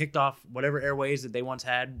and kicked off whatever airways that they once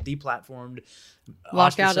had, deplatformed,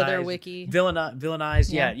 locked out of their wiki,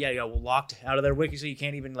 villainized. Locked out of their wiki, so you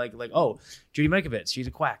can't even like Judy Mikovits, she's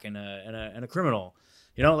a quack and a criminal.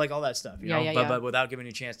 Like all that stuff, but without giving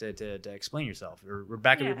you a chance to explain yourself or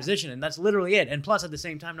back up your position. And that's literally it. And plus, at the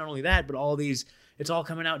same time, not only that, but all these, it's all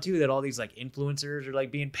coming out too, that all these like influencers are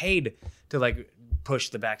like being paid to like push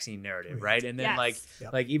the vaccine narrative. Right. And then like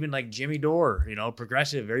even like Jimmy Dore,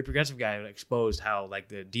 very progressive guy, exposed how like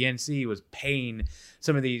the DNC was paying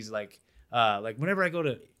some of these like whenever I go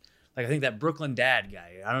to, like, I think that Brooklyn Dad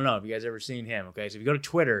guy, I don't know if you guys ever seen him. Okay. So if you go to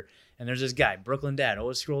Twitter, and there's this guy, Brooklyn Dad,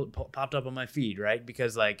 always popped up on my feed, right?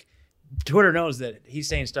 Because like Twitter knows that he's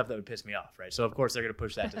saying stuff that would piss me off, right? So of course they're gonna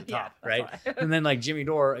push that to the top, right? And then like Jimmy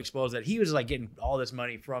Dore exposed that he was like getting all this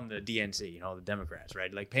money from the DNC, the Democrats,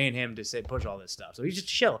 right? Like paying him to push all this stuff. So he's just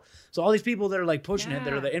chill. So all these people that are like pushing it,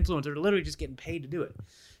 that are the influencers, are literally just getting paid to do it.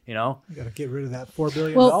 You got to get rid of that $4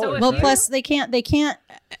 billion. Well, plus they can't.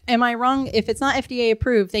 Am I wrong? If it's not FDA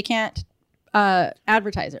approved, they can't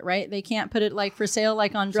advertise it, right? They can't put it like for sale,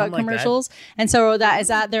 like on drug commercials. And so that's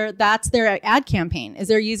their ad campaign, is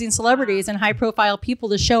they're using celebrities and high profile people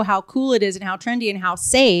to show how cool it is and how trendy and how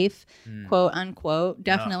safe, quote unquote,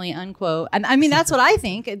 definitely unquote. And I mean, that's what I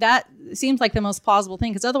think. That seems like the most plausible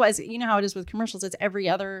thing, because otherwise, you know how it is with commercials. It's every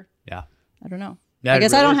other. Yeah. I don't know. Yeah, I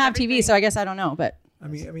guess I don't have TV, so I guess I don't know, but. I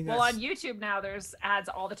mean, well, on YouTube now, there's ads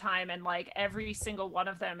all the time, and like every single one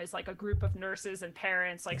of them is like a group of nurses and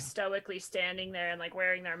parents, like stoically standing there and like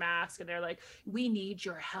wearing their mask, and they're like, "We need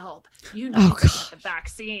your help. You need to get the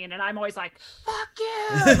vaccine." And I'm always like, "Fuck you!"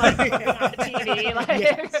 Like on the TV,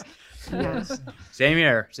 like. Yeah. Same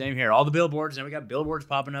here. All the billboards, and we got billboards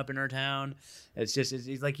popping up in our town. It's just,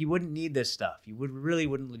 it's like you wouldn't need this stuff. You really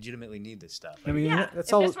wouldn't legitimately need this stuff. I mean, Yeah, that's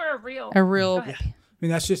if all. this were Go real. ahead. I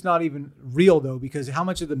mean, that's just not even real though, because how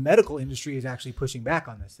much of the medical industry is actually pushing back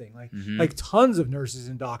on this thing? Like tons of nurses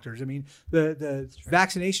and doctors. I mean, the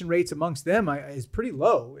vaccination rates amongst them is pretty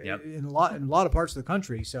low in a lot of parts of the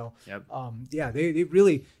country. So, yeah, they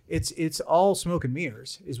really it's all smoke and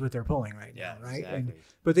mirrors is what they're pulling right now, right? Exactly.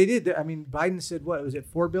 But they did. I mean, Biden said what was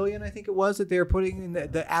it, $4 billion? I think it was that they were putting in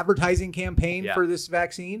the advertising campaign for this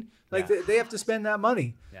vaccine. Like they have to spend that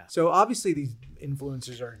money. Yeah. So obviously these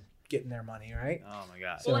influencers are getting their money, right? Oh my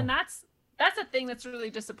God. Well, and that's a thing that's really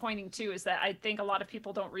disappointing too, is that I think a lot of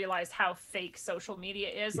people don't realize how fake social media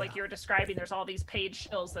is. Like you're describing, there's all these paid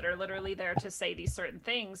shills that are literally there to say these certain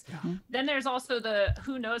things. Then there's also the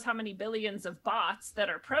who knows how many billions of bots that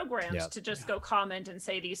are programmed to just go comment and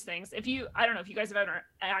say these things. I don't know if you guys have ever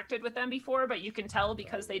interacted with them before, but you can tell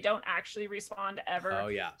because they don't actually respond ever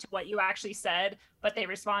to what you actually said, but they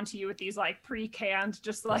respond to you with these like pre-canned,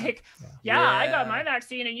 just like, I got my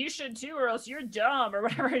vaccine and you should too, or else you're dumb or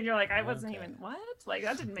whatever. And you're like, I wasn't even, what? Like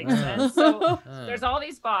that didn't make sense. So there's all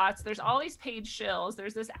these bots, there's all these paid shills,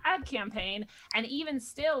 there's this ad campaign, and even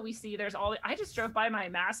still we see I just drove by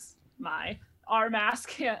our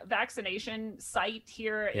mask vaccination site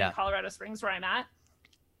here in Colorado Springs where I'm at.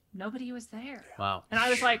 Nobody was there. Wow. And I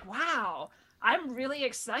was like, wow, I'm really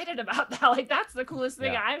excited about that. Like that's the coolest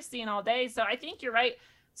thing I've seen all day. So I think you're right,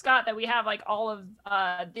 Scott, that we have like all of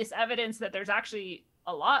this evidence that there's actually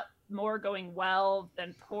a lot more going well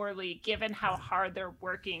than poorly, given how hard they're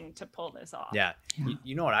working to pull this off. Yeah.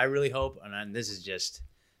 You know what I really hope, and this is just,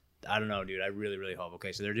 I don't know, dude. I really, really hope.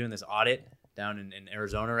 Okay, so they're doing this audit down in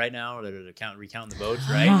Arizona right now. They're recounting the votes,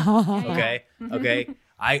 right? Okay.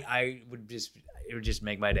 It would just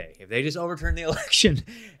make my day if they just overturn the election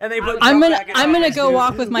and they put. I'm gonna go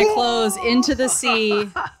walk with my clothes into the sea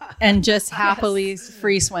and just happily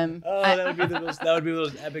free swim. Oh, that would be the most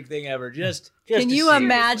epic thing ever. Can you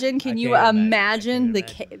imagine? Can you imagine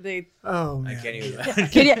the? Oh man. I can't even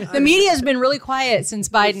imagine. The media has been really quiet since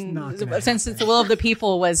Biden, since the will of the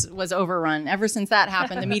people was overrun. Ever since that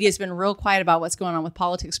happened, the media has been real quiet about what's going on with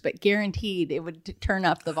politics. But guaranteed, it would turn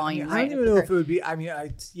up the volume. I don't even know if it would be. I mean,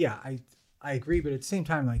 I agree, but at the same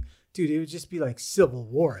time, like, dude, it would just be like civil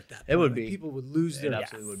war at that point. It would be. People would lose their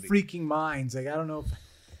freaking minds. Like, I don't know.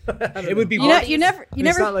 It would be. You never.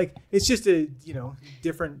 It's not like it's just a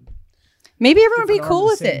different. Maybe everyone would be cool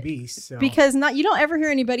with it beast, so. because you don't ever hear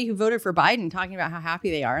anybody who voted for Biden talking about how happy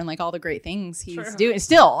they are and like all the great things he's doing.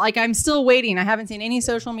 Still, like I'm still waiting. I haven't seen any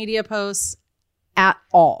social media posts at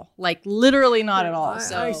all. Like literally not at all.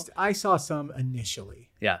 So I saw some initially.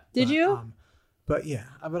 Yeah. Did you? But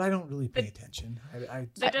but I don't really pay attention.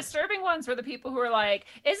 The disturbing ones were the people who are like,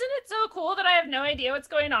 isn't it so cool that I have no idea what's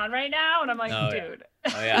going on right now? And I'm like, dude,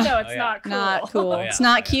 no, it's not cool. Not cool. It's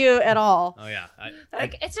not cute at all. Oh yeah.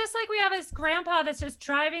 It's just like we have this grandpa that's just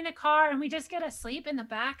driving the car and we just get to sleep in the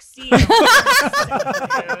back seat.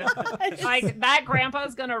 Like that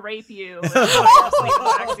grandpa's gonna rape you.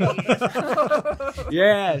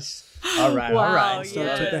 Yes. All right. Wow, all right.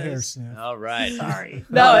 Starts with the hair sniff. All right. Sorry.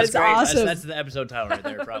 No, that's it's great. awesome. That's the episode title right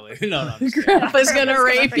there, probably. No, I'm just kidding. Grandpa's gonna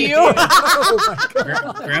rape you. Oh my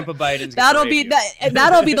God. Grandpa Biden's. That'll be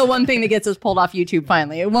that'll be the one thing that gets us pulled off YouTube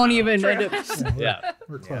finally. It won't even. Yeah.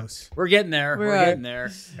 We're close. We're getting there. We're getting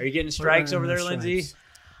there. Are you getting strikes over there, Lindsay?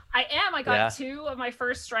 I am. I got 2 of my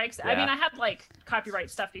first strikes. I mean, I had like copyright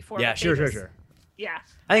stuff before. Yeah, sure. Yeah.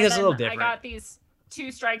 I think that's a little different. I got these 2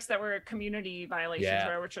 strikes that were community violations,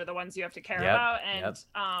 which are the ones you have to care about.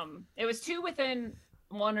 And it was 2 within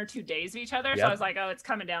 1 or 2 days of each other. So I was like, oh, it's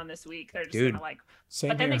coming down this week. They're just gonna like,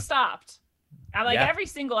 but then they stopped. I'm like, every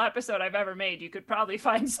single episode I've ever made, you could probably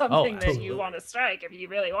find something that you want to strike if you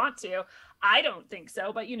really want to. I don't think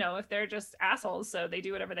so, but if they're just assholes, so they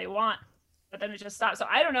do whatever they want. But then it just stopped. So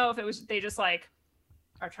I don't know if it was they just like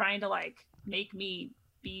are trying to like make me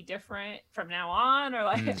be different from now on, or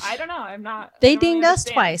like I don't know. I'm not. They dinged us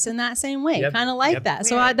twice in that same way, kind of like that.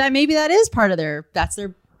 So that maybe that is part of their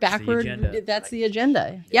backward. That's the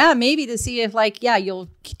agenda. Yeah, maybe to see if you'll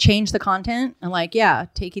change the content and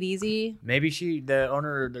take it easy. Maybe the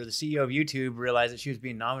owner or the CEO of YouTube realized that she was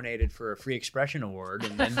being nominated for a free expression award,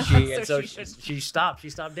 and then she stopped. She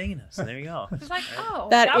stopped dinging us. And there you go. It's like, oh,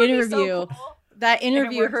 that would interview. Be so cool. That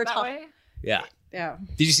interview. Her way. Yeah. Yeah.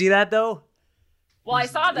 Did you see that though? Well, I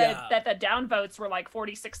saw that the down votes were like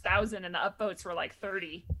 46,000 and the up votes were like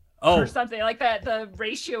 30. Oh. Or something like that. The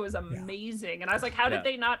ratio is amazing. And I was like, how did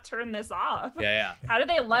they not turn this off? Yeah. How did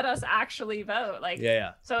they let us actually vote? Like,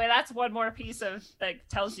 yeah. So that's one more piece of that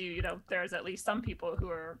tells you, there's at least some people who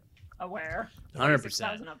are aware. 100%.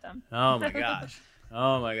 6,000 of them. Oh my gosh.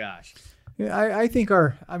 Oh my gosh. Yeah, I think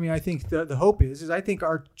the hope is I think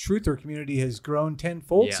our truther community has grown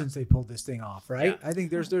tenfold Yeah. since they pulled this thing off, right? Yeah. I think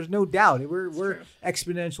there's no doubt we're true.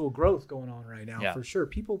 exponential growth going on right now Yeah. for sure.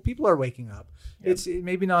 People are waking up. Yep. It's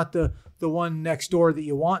maybe not the one next door that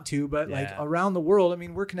you want to, but like Yeah. around the world. I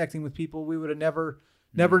mean, we're connecting with people we would have never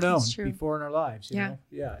known That's true. before in our lives. You Yeah. know?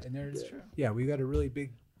 Yeah, and there's That's true. yeah, we got a really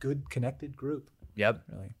big, good, connected group. Yep.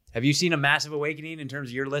 Really. Have you seen a massive awakening in terms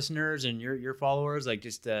of your listeners and your followers? Like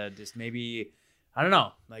just maybe, I don't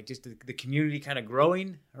know, like just the community kind of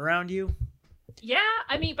growing around you? Yeah,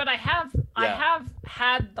 I mean, but I have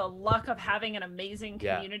had the luck of having an amazing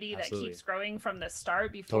Yeah, community that absolutely. keeps growing from the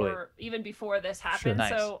start Totally. even before this happened. Nice.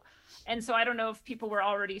 So I don't know if people were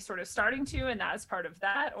already sort of starting to, and that is part of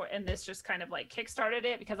that, and this just kind of like kickstarted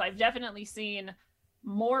it, because I've definitely seen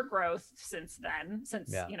more growth since then,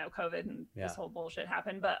 Yeah. COVID and Yeah. this whole bullshit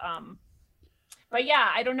happened. But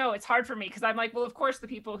yeah, I don't know. It's hard for me because I'm like, well, of course the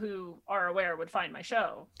people who are aware would find my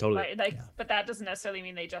show. Totally. Right? Like, but that doesn't necessarily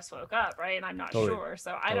mean they just woke up, right? And I'm not Totally. sure.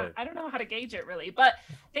 So Totally. I don't know how to gauge it really. But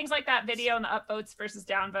things like that video and the upvotes versus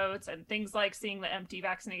downvotes, and things like seeing the empty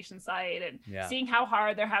vaccination site and Yeah. seeing how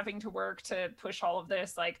hard they're having to work to push all of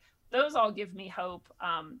this, like those all give me hope.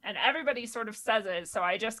 And everybody sort of says it. So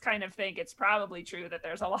I just kind of think it's probably true that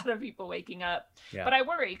there's a lot of people waking up. Yeah. But I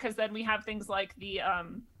worry because then we have things like the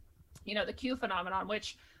Q phenomenon,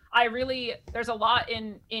 which there's a lot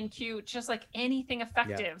in Q, just like anything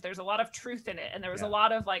effective. There's a lot of truth in it. And there was a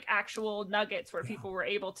lot of like actual nuggets where people were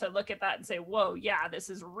able to look at that and say, whoa, yeah, this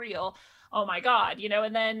is real. Oh my God,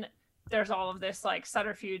 and then there's all of this like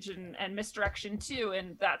subterfuge and misdirection too.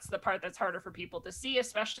 And that's the part that's harder for people to see,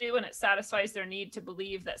 especially when it satisfies their need to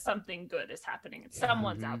believe that something good is happening and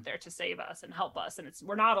someone's out there to save us and help us. And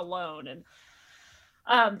we're not alone. And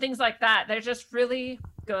things like that. They're just really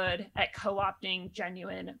good at co-opting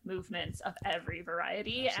genuine movements of every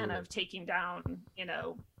variety. Absolutely. And of taking down,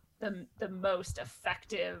 the most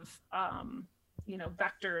effective,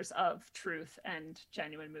 vectors of truth and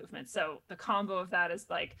genuine movements. So the combo of that is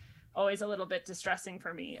like always a little bit distressing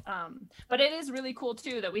for me. But it is really cool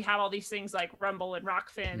too that we have all these things like Rumble and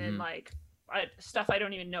Rockfin and like stuff I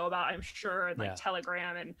don't even know about, I'm sure, and like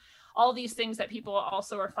Telegram and all these things that people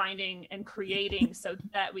also are finding and creating so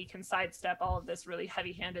that we can sidestep all of this really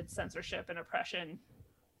heavy-handed censorship and oppression.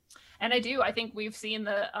 And I think we've seen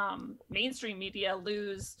the mainstream media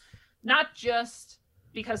lose, not just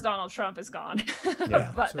because Donald Trump is gone,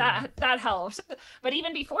 but that helps. But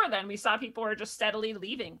even before then, we saw people were just steadily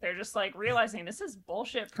leaving. They're just like realizing this is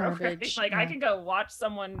bullshit programming. Like I can go watch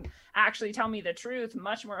someone actually tell me the truth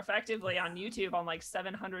much more effectively on YouTube on like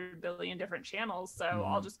 700 billion different channels. So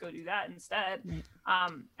I'll just go do that instead.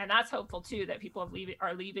 And that's hopeful too, that people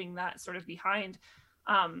are leaving that sort of behind.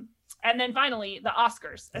 And then finally the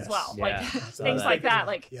Oscars as well, like things like that.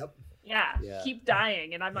 Like, yeah, keep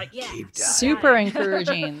dying. And I'm like, super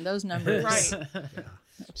encouraging, those numbers. Right.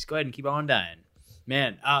 Just go ahead and keep on dying,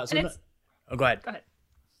 man. Go ahead. Go ahead.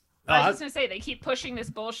 I was just gonna say, they keep pushing this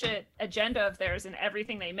bullshit agenda of theirs in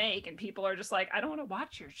everything they make, and people are just like, I don't want to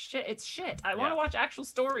watch your shit. It's shit. I want to watch actual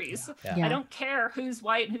stories. Yeah. I don't care who's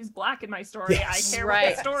white and who's black in my story. I care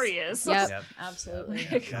what the story is. Yep. Absolutely.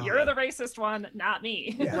 You're the racist one, not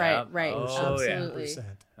me. Right. Oh, Absolutely.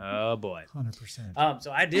 Oh boy. 100%.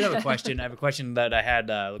 So I did have a question. I have a question that I had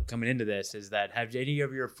coming into this, is that have any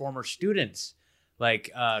of your former students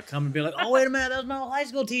like come and be like, oh, wait a minute, that was my old high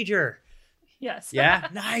school teacher? Yes. Yeah.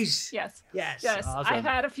 Nice. Yes. Yes. Awesome. I've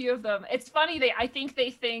had a few of them. It's funny. I think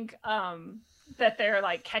they think that they're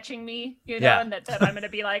like catching me, and that I'm going to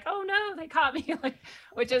be like, oh no, they caught me, like,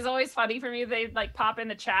 which is always funny for me. They like pop in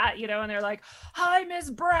the chat, and they're like, hi,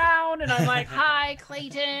 Ms. Brown. And I'm like, hi,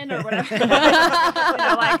 Clayton, or whatever,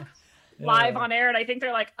 like live on air. And I think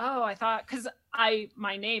they're like, oh, I thought, because my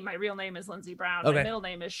real name is Lindsay Brown. Okay. My middle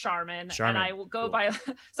name is Charmin. And I will go by,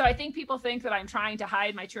 so I think people think that I'm trying to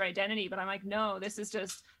hide my true identity, but I'm like, no, this is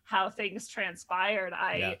just how things transpired.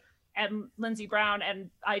 I am Lindsay Brown,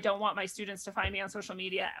 and I don't want my students to find me on social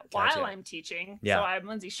media while I'm teaching. So I'm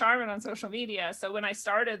Lindsay Charmin on social media. So when I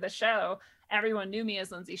started the show, everyone knew me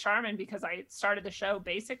as Lindsay Charmin because I started the show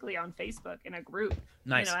basically on Facebook in a group.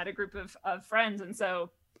 I had a group of friends. And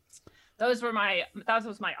so that was my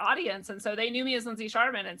audience. And so they knew me as Lindsay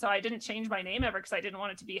Charmin. And so I didn't change my name ever because I didn't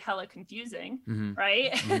want it to be hella confusing.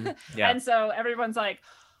 Right. And so everyone's like,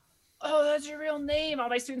 oh, that's your real name. All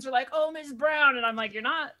my students are like, oh, Ms. Brown. And I'm like, you're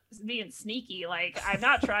not being sneaky. Like, I'm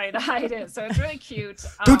not trying to hide it. So it's really cute.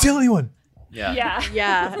 Don't tell anyone.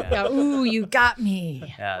 Yeah. Ooh, you got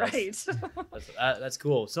me. Right. That's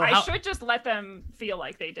cool. So I should just let them feel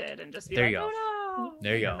like they did and just be like, oh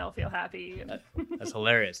There you And go. they'll feel happy. And That's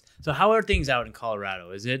hilarious. So how are things out in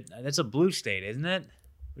Colorado? That's a blue state, isn't it?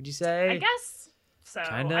 Would you say? I guess so.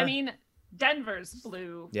 Kinda. I mean, Denver's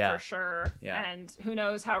blue Yeah. for sure. Yeah. And who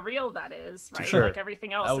knows how real that is, right? Sure. Like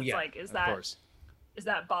everything else, Oh, it's yeah, like, is of that course.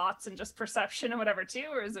 bots and just perception and whatever too,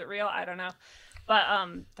 or is it real? I don't know. But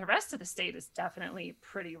the rest of the state is definitely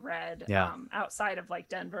pretty red. Yeah. Outside of like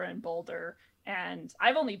Denver and Boulder. And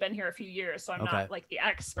I've only been here a few years, so I'm Okay. not like the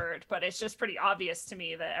expert, but it's just pretty obvious to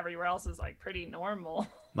me that everywhere else is like pretty normal.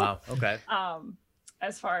 Wow. Okay.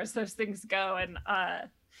 As far as those things go. And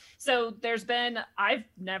so I've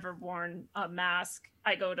never worn a mask.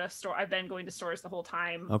 I've been going to stores the whole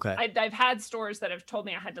time. Okay. I've had stores that have told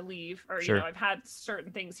me I had to leave, or Sure. I've had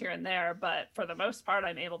certain things here and there, but for the most part,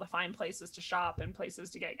 I'm able to find places to shop and places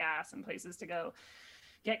to get gas and places to go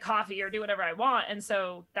get coffee or do whatever I want. And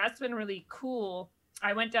so that's been really cool.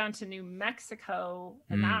 I went down to New Mexico,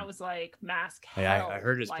 and that was like mask hell. Yeah, I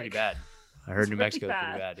heard it's pretty bad. I heard it's New really Mexico's pretty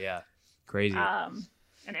bad. bad. Yeah. Crazy.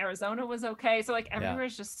 And Arizona was okay. So like everywhere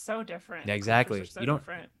is just so different. Yeah, exactly. Cultures are so You don't-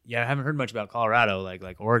 different. Yeah, I haven't heard much about Colorado.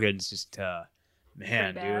 Like Oregon's just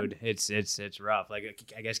man, Pretty bad. dude, it's rough. Like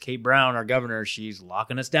I guess Kate Brown, our governor, she's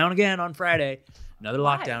locking us down again on Friday. Another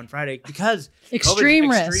Why? lockdown Friday because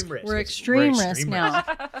Extreme COVID's risk. extreme risk. We're It's- extreme risk extreme now.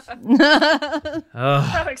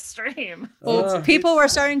 Ugh. So extreme. Well, people were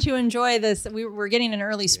starting to enjoy this. We were getting an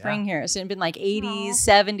early spring here. So it had been like 80s,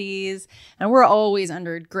 70s, and we're always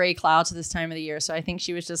under gray clouds at this time of the year. So I think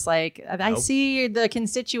she was just like, I Nope. see the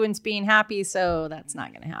constituents being happy, so that's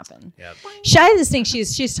not going to happen. Yep. I just think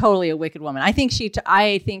she's totally a wicked woman. I think she's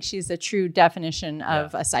the true definition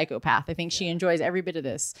of a psychopath. I think she enjoys every bit of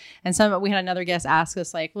this. And we had another guest ask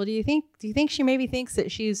us like, well, do you think she maybe thinks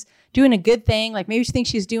that she's doing a good thing? Like maybe she thinks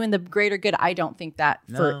she's doing the greater good. I don't think that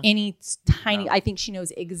for No. any tiny. No. I think she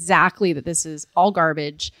knows exactly that this is all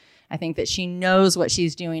garbage. I think that she knows what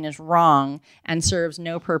she's doing is wrong and serves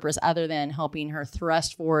no purpose other than helping her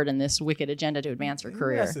thrust forward in this wicked agenda to advance her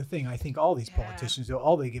career. That's the thing. I think all these politicians, though,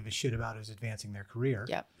 all they give a shit about is advancing their career.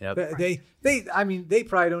 Yep. Yep. But they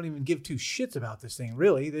probably don't even give two shits about this thing.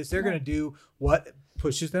 Really, they're going to do what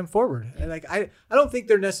pushes them forward. And like I don't think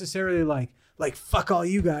they're necessarily like fuck all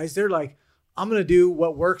you guys. They're like, I'm going to do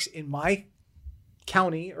what works in my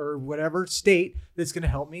county or whatever state that's going to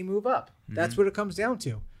help me move up. That's what it comes down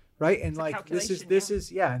to, right? And It's a like this is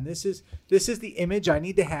calculation, this is the image I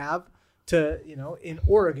need to have to in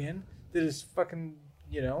Oregon that is fucking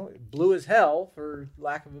blue as hell, for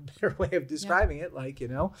lack of a better way of describing it. Like,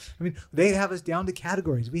 I mean, they have us down to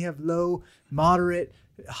categories. We have low, moderate,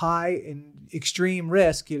 high, and extreme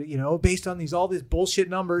risk, based on all these bullshit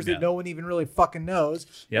numbers Yeah. that no one even really fucking knows.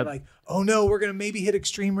 Yep. And like, oh no, we're going to maybe hit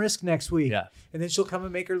extreme risk next week. Yeah. And then she'll come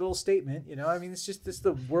and make her little statement. I mean, it's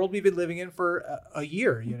the world we've been living in for a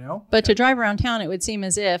year, But to drive around town, it would seem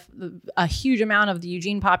as if a huge amount of the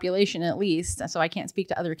Eugene population, at least, so I can't speak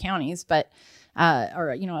to other counties, but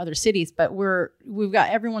or other cities, but we've got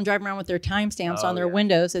everyone driving around with their timestamps on their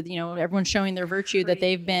windows. That everyone's showing their virtue that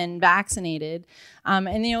they've been vaccinated,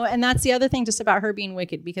 and that's the other thing just about her being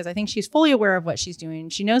wicked, because I think she's fully aware of what she's doing.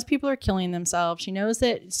 She knows people are killing themselves. She knows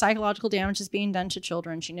that psychological damage is being done to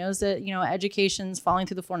children. She knows that education's falling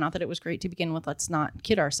through the floor. Not that it was great to begin with. Let's not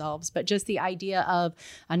kid ourselves, but just the idea of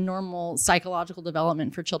a normal psychological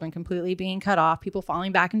development for children completely being cut off. People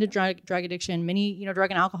falling back into drug addiction. Many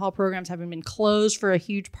drug and alcohol programs having been closed for a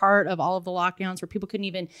huge part of all of the lockdowns, where people couldn't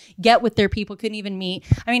even get with their people, couldn't even meet.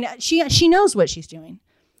 I mean, she knows what she's doing.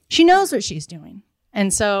 She knows what she's doing.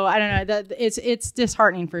 And so I don't know, that it's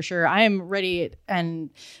disheartening for sure. I am ready and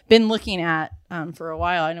been looking at for a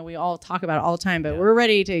while. I know we all talk about it all the time, but we're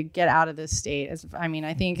ready to get out of this state.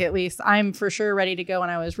 I think at least I'm for sure ready to go.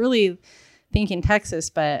 And I was really thinking Texas,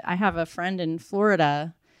 but I have a friend in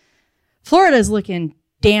Florida. Florida's looking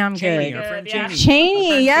damn Cheney, good. our friend Yeah. Cheney.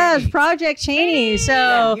 Cheney, yes, Cheney. Project Cheney. So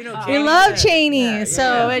Yeah, you know we Cheney. love Yeah. Cheney. Yeah,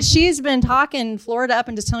 So yeah. she's been talking Florida up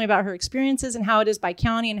and just telling me about her experiences and how it is by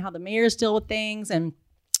county and how the mayors deal with things. And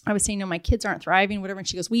I was saying, no, my kids aren't thriving, whatever. And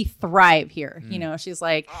she goes, we thrive here. She's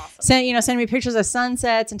like, sending me pictures of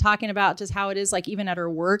sunsets and talking about just how it is, like even at her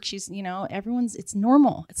work. She's, it's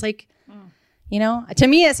normal. It's like, to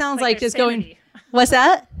me, it sounds like there's just going, sanity. what's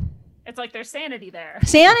that? It's like there's sanity there.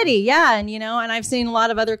 Sanity, yeah. And and I've seen a lot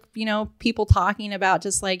of other people talking about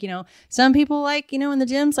just like some people like in the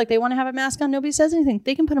gyms, like they want to have a mask on, nobody says anything,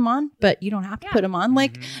 they can put them on, but you don't have to put them on,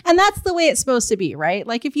 like, and that's the way it's supposed to be, right?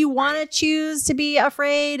 Like if you want to choose to be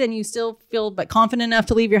afraid and you still feel but confident enough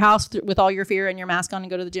to leave your house with all your fear and your mask on and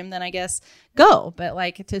go to the gym, then I guess go. But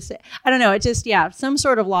like to say, I don't know, it just some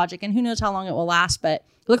sort of logic, and who knows how long it will last. But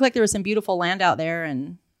it looked like there was some beautiful land out there,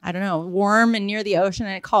 and I don't know, warm and near the ocean,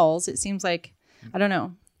 and it calls. It seems like I don't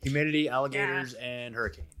know. Humidity, alligators, and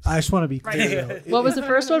hurricanes. I just want to be clear. Right. though. What was the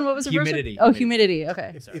first one? What was the Humidity. first one? Oh, humidity.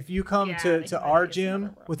 Okay. If you come Yeah, to the our humidity is another gym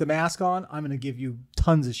world. with a mask on, I'm going to give you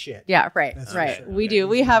tons of shit. Yeah, right, That's right. sure. We Okay. do.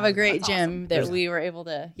 We have a great That's gym awesome. that There's- we were able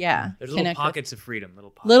to, There's little connect with. pockets of freedom.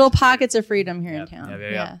 Little pockets of freedom here in Yeah, town.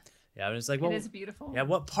 yeah. Yeah, but it's like, well, It is beautiful. yeah,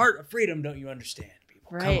 what part of freedom don't you understand, people?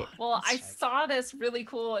 Come Right. on. Well, I saw this really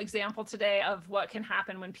cool example today of what can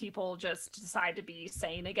happen when people just decide to be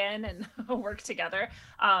sane again and work together.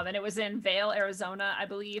 And it was in Vail, Arizona, I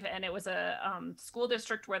believe. And it was a school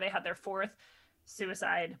district where they had their 4th student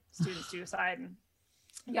suicide. And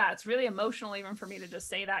yeah, it's really emotional even for me to just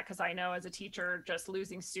say that, because I know as a teacher, just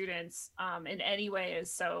losing students in any way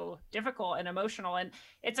is so difficult and emotional. And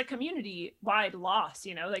it's a community-wide loss,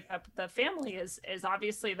 like the family is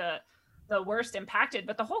obviously the worst impacted,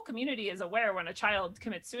 but the whole community is aware when a child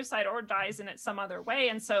commits suicide or dies in it some other way.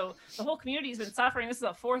 And so the whole community has been suffering. This is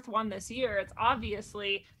the 4th one this year. It's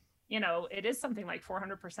obviously, it is something like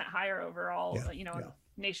 400% higher overall,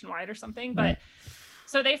 nationwide or something. But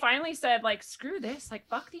so they finally said, like, screw this, like,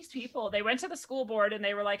 fuck these people. They went to the school board and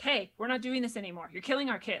they were like, hey, we're not doing this anymore. You're killing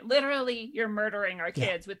our kid. Literally, you're murdering our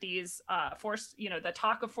kids with these forced, the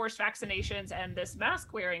talk of forced vaccinations and this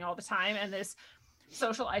mask wearing all the time and this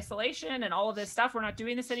social isolation and all of this stuff. We're not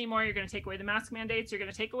doing this anymore. You're going to take away the mask mandates. You're going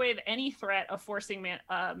to take away any threat of forcing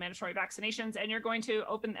mandatory vaccinations, and you're going to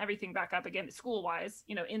open everything back up again school wise,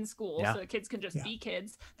 in school. Yeah. So the kids can just be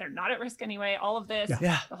kids. They're not at risk anyway. All of this,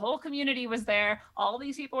 Yeah. the whole community was there. All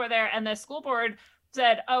these people were there, and the school board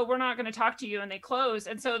said, oh, we're not going to talk to you. And they closed.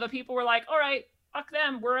 And so the people were like, all right, fuck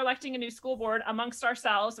them. We're electing a new school board amongst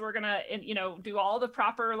ourselves. We're going to, do all the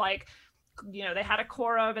proper, they had a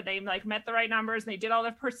quorum and they met the right numbers and they did all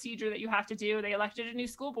the procedure that you have to do. They elected a new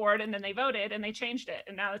school board and then they voted and they changed it,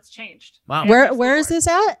 and now it's changed. Wow. Where is this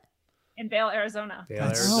at? In Vail, Arizona. Vail,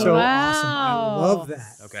 That's Arizona. so wow. awesome. I love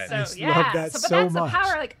that. Okay. So I just yeah, love that but so that's much. the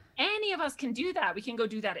power. Like, any of us can do that. We can go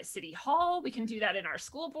do that at City Hall. We can do that in our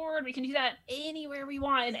school board. We can do that anywhere we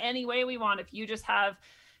want, in any way we want. If you just have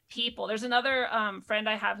people. There's another friend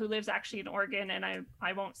I have who lives actually in Oregon, and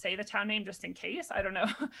I won't say the town name just in case. I don't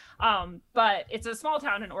know. But it's a small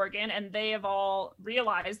town in Oregon, and they have all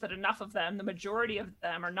realized that enough of them, the majority of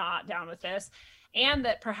them, are not down with this, and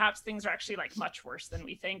that perhaps things are actually much worse than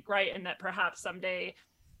we think, right? And that perhaps someday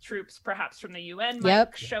troops, perhaps from the UN,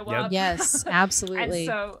 might show up. Yes, absolutely. And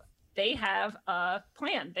so they have a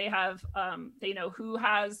plan. They have, they know who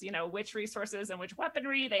has, which resources and which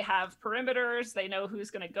weaponry. They have perimeters. They know who's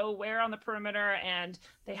going to go where on the perimeter, and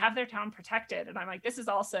they have their town protected. And I'm like, this is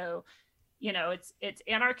also, it's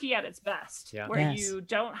anarchy at its best, where Yes. you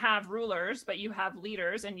don't have rulers, but you have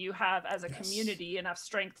leaders, and you have, as a community, enough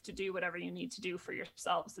strength to do whatever you need to do for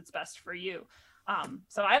yourselves that's best for you.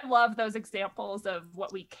 So I love those examples of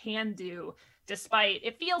what we can do, despite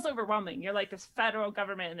it feels overwhelming. You're like this federal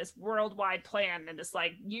government and this worldwide plan and this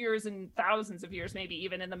years and thousands of years, maybe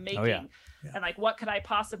even in the making. Oh, yeah. And what could I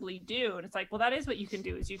possibly do? And it's well, that is what you can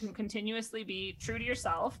do, is you can continuously be true to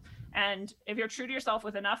yourself. And if you're true to yourself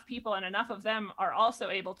with enough people and enough of them are also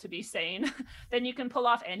able to be sane, then you can pull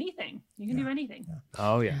off anything. You can do anything.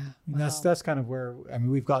 Oh yeah. And that's kind of where,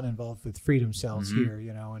 we've gotten involved with Freedom Cells here,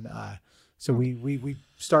 and so we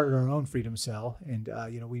started our own Freedom Cell, and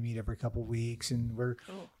we meet every couple weeks, and we're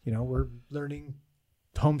we're learning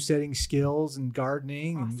homesteading skills and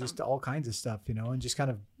gardening and just all kinds of stuff, and just kind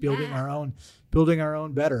of building our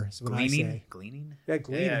own better. Is what I say. Gleaning. Yeah,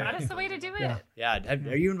 gleaning. Yeah. That is the way to do it. Yeah. Yeah.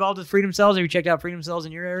 Are you involved with Freedom Cells? Have you checked out Freedom Cells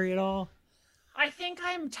in your area at all? I think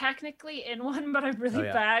I'm technically in one, but I'm really Oh,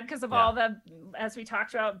 yeah. bad because of Yeah. all the, as we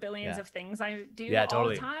talked about, billions Yeah. of things I do Yeah, all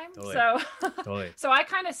totally. the time. Totally. So, Totally. so I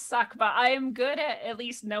kind of suck, but I am good at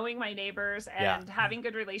least knowing my neighbors and Yeah. having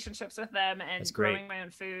good relationships with them and That's great. growing my own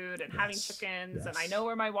food and having chickens. And I Yes. know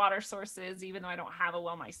where my water source is, even though I don't have a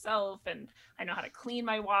well myself. And I know how to clean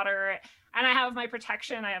my water. And I have my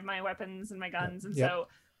protection. I have my weapons and my guns. And Yep. so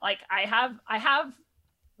I have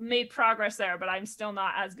made progress there, but I'm still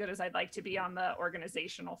not as good as I'd like to be on the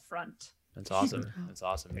organizational front. That's awesome. That's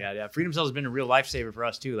awesome. Yeah. Freedom Cells has been a real lifesaver for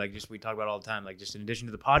us too. We talk about it all the time. Just in addition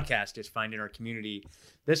to the podcast, just finding our community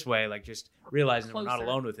this way, just realizing that we're not Closer.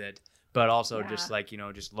 alone with it, but also Yeah. just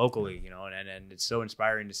just locally, and it's so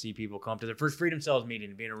inspiring to see people come to their first Freedom Cells meeting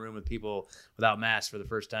and be in a room with people without masks for the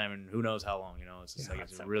first time and who knows how long, it's just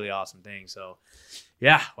it's a really awesome thing. So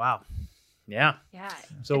yeah. Wow. Yeah. Yeah.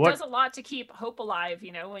 So it what- does a lot to keep hope alive,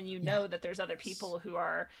 when you know that there's other people who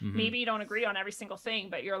are maybe you don't agree on every single thing,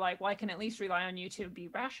 but you're like, well, I can at least rely on you to be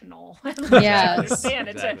rational. Yes. Understand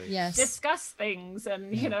and Exactly. to Yes. discuss things and,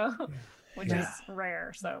 which Yeah. is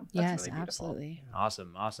rare. So that's Yes, really beautiful. absolutely.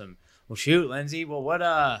 Awesome. Well, shoot, Lindsay. Well, what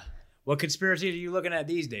What conspiracies are you looking at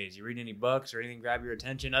these days? You read any books or anything grab your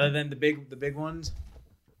attention other than the big ones?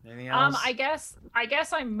 Anything else? I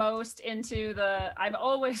guess I'm most into I'm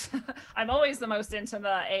always the most into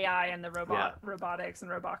the AI and the robotics and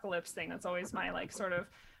robocalypse thing. That's always my like sort of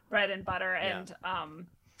bread and butter. And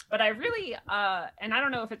but I really and I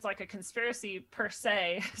don't know if it's like a conspiracy per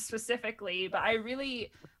se specifically, but I really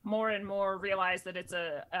more and more realize that it's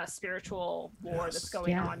a spiritual war that's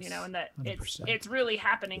going on, you know, and that 100%. it's really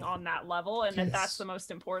happening on that level, and that's the most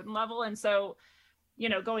important level. And so, you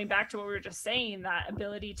know, going back to what we were just saying, that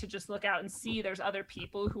ability to just look out and see there's other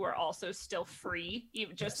people who are also still free,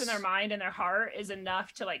 even just in their mind and their heart, is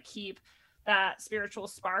enough to like keep that spiritual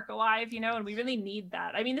spark alive, you know. And we really need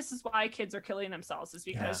that. I mean, this is why kids are killing themselves, is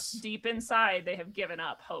because deep inside they have given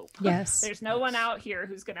up hope. There's no one out here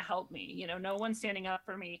who's going to help me, you know, no one's standing up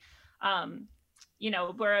for me. You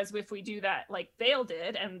know, whereas if we do that like Vale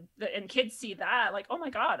did, and kids see that, like, oh my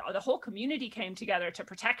God, the whole community came together to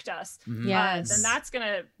protect us. Then that's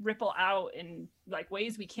gonna ripple out in like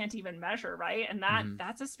ways we can't even measure, right? And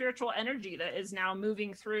that's a spiritual energy that is now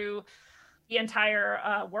moving through the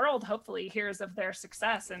entire world. Hopefully hears of their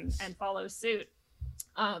success and follows suit.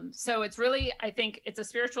 So it's really, I think it's a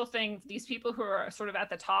spiritual thing. These people who are sort of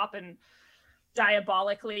at the top and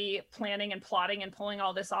diabolically planning and plotting and pulling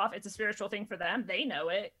all this off, it's a spiritual thing for them. They know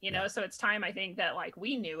it, you know. So it's time, I think, that like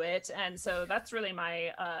we knew it. And so that's really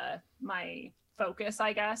my my focus,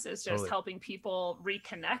 I guess, is just helping people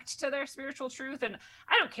reconnect to their spiritual truth. And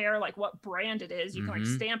I don't care like what brand it is, you can like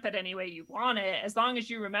stamp it any way you want it, as long as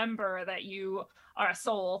you remember that you are a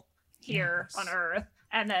soul here on earth,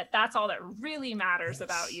 and that's all that really matters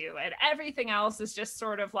about you, and everything else is just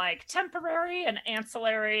sort of like temporary and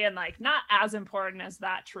ancillary and like not as important as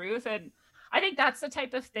that truth. And I think that's the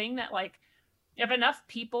type of thing that like, if enough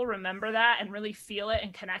people remember that and really feel it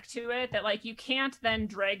and connect to it, that like you can't then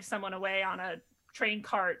drag someone away on a train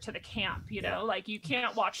cart to the camp, you know, like you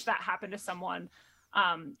can't watch that happen to someone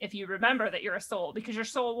if you remember that you're a soul, because your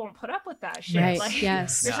soul won't put up with that shit. Right. Like,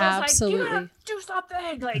 Yes, your soul's absolutely. like, you gotta do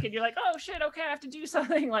something, like, and you're like, oh shit, okay, I have to do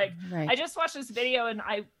something. Like, I just watched this video and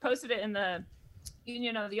I posted it in the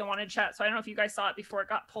Union of the Unwanted chat, so I don't know if you guys saw it before it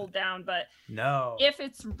got pulled down, but if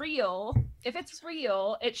it's real,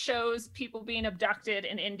 it shows people being abducted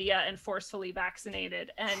in India and forcefully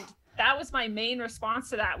vaccinated. And that was my main response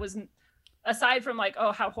to that, was aside from like,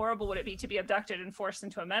 oh, how horrible would it be to be abducted and forced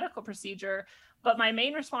into a medical procedure, but my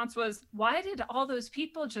main response was, why did all those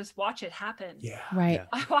people just watch it happen?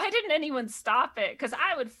 Why didn't anyone stop it? Because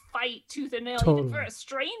I would fight tooth and nail even for a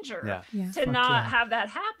stranger to not have that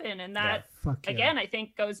happen. And that again, I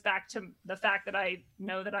think goes back to the fact that I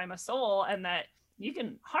know that I'm a soul, and that you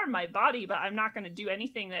can harm my body, but I'm not going to do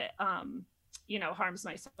anything that you know, harms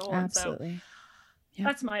my soul. Absolutely. And so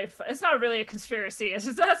that's my, it's not really a conspiracy, it's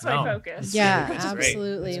just, that's my focus.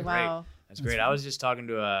 Absolutely. Wow. That's great. I was just talking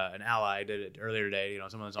to an ally. I did it earlier today. You know,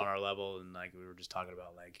 someone that's on our level, and like we were just talking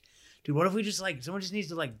about like, dude, what if we just like someone just needs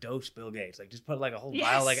to like dose Bill Gates, like just put like a whole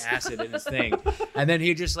vial like acid in his thing, and then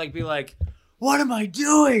he'd just like be like, what am I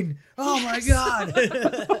doing? Oh my God.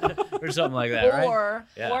 Or something like that, right? Or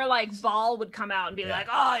like Ball would come out and be like,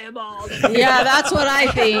 oh, you're bald. That's what I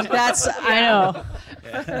think. I know.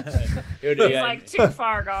 It's like too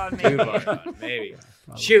far gone, maybe. Too far gone, maybe.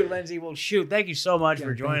 Shoot, Lindsay. Well, shoot. Thank you so much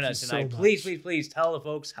for joining us tonight. Please tell the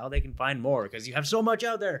folks how they can find more, because you have so much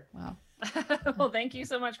out there. Wow. Well, thank you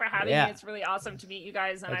so much for having me. It's really awesome to meet you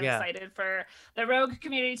guys, and I'm excited for the Rogue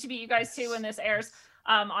community to meet you guys too when this airs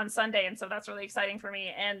on Sunday, and so that's really exciting for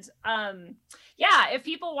me. And if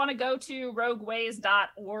people want to go to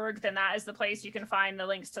rogueways.org, then that is the place you can find the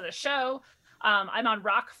links to the show. I'm on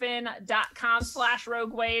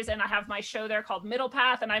rockfin.com/rogueways, and I have my show there called Middle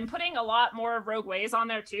Path, and I'm putting a lot more of Rogue Ways on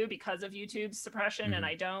there too because of YouTube's suppression, and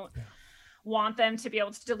I don't want them to be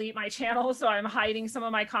able to delete my channel, so I'm hiding some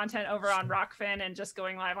of my content over on Rockfin and just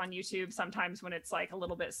going live on YouTube sometimes when it's like a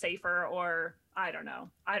little bit safer, or I don't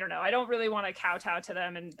know. I don't really want to kowtow to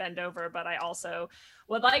them and bend over, but I also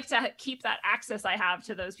would like to keep that access I have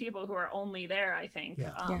to those people who are only there, I think.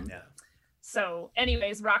 So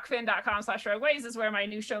anyways, rockfin.com/rogueways is where my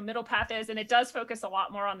new show Middle Path is, and it does focus a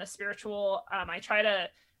lot more on the spiritual. I try to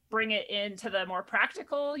bring it into the more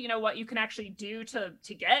practical, you know, what you can actually do to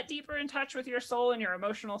get deeper in touch with your soul and your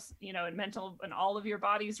emotional, you know, and mental and all of your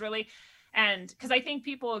bodies, really. And because I think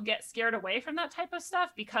people get scared away from that type of stuff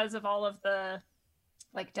because of all of the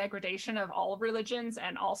like degradation of all religions,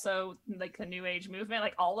 and also like the New Age movement,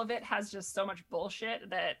 like all of it has just so much bullshit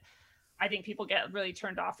that I think people get really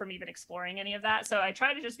turned off from even exploring any of that. So I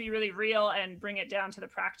try to just be really real and bring it down to the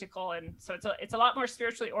practical. And so it's a lot more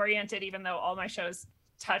spiritually oriented, even though all my shows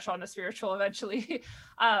touch on the spiritual eventually.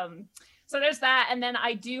 So there's that. And then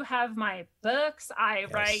I do have my books. I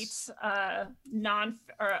write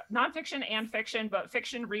nonfiction and fiction, but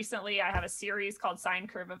fiction recently, I have a series called Sine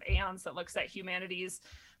Curve of Aeons that looks at humanity's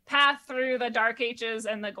path through the dark ages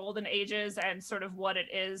and the golden ages and sort of what it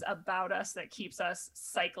is about us that keeps us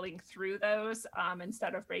cycling through those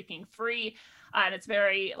instead of breaking free. And it's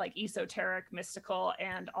very like esoteric, mystical,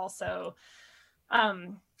 and also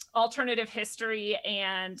alternative history,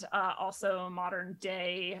 and also modern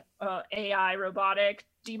day AI, robotic,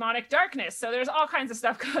 demonic darkness. So there's all kinds of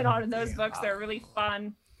stuff going on in those books. They're really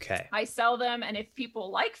fun. Okay. I sell them, and if people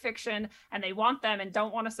like fiction and they want them and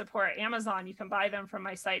don't want to support Amazon, you can buy them from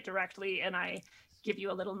my site directly, and I give you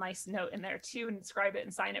a little nice note in there too and inscribe it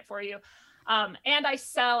and sign it for you. And I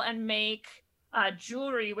sell and make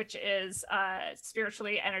jewelry, which is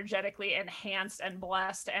spiritually, energetically enhanced and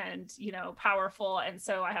blessed and, you know, powerful. And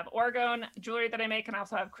so I have orgone jewelry that I make, and I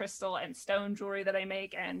also have crystal and stone jewelry that I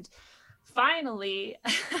make. And finally,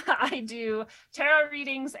 I do tarot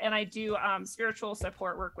readings, and I do spiritual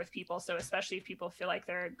support work with people. So especially if people feel like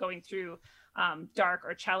they're going through dark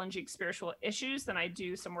or challenging spiritual issues, then I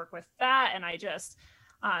do some work with that. And I just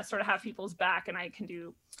sort of have people's back, and I can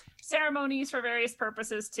do ceremonies for various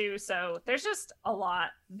purposes too. So there's just a lot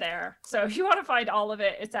there. So if you want to find all of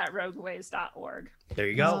it, it's at rogueways.org. There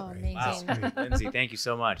you go. Oh, amazing. Wow. Lindsay, thank you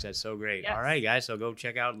so much. That's so great. Yes. All right, guys. So go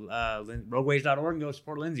check out rogueways.org and go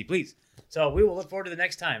support Lindsay, please. So we will look forward to the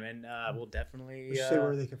next time, and we'll definitely Say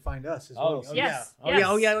where they can find us as well. Yes. Yeah.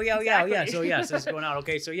 Exactly. So yes, that's going out.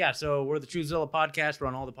 Okay, so we're the Truthzilla podcast. We're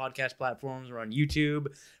on all the podcast platforms. We're on YouTube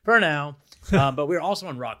for now, but we're also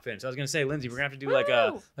on Rockfin. So I was gonna say, Lindsay, we're gonna have to do like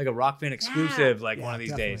a Rockfin exclusive, like one of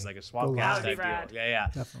these days, like a swapcast That'd be type rad. deal. Yeah.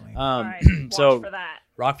 Definitely. All right. Watch So for that.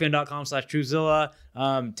 rockfin.com/Truthzilla,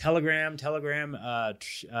 Telegram, at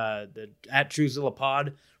Truthzilla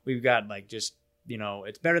Pod. We've got like just, you know,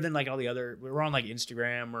 it's better than like all the other. We're on like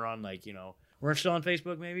Instagram. We're on like, you know, we're still on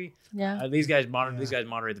Facebook maybe. Yeah. These guys moderate the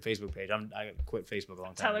Facebook page. I quit Facebook a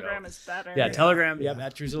long time Telegram ago. is better. Yeah, Telegram. Yep,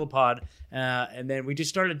 at Truthzilla Pod. And then we just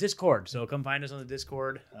started a Discord, so come find us on the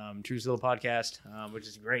Discord, Truthzilla Podcast, which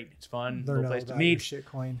is great. It's fun. Learn Little all place to about your meet.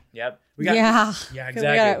 shitcoin. Yep. Yeah, exactly. We got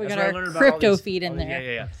That's our what I learned about all crypto these- feed in all these-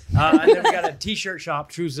 there. Yeah. And then we got a t-shirt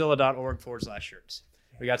shop, truthzilla.org/shirts.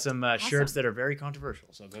 We got some shirts that are very controversial,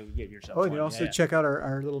 so go get yourself Oh, and one. you also check out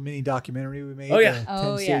our little mini documentary we made. Oh, yeah.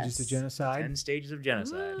 10 stages yes. of genocide. 10 stages of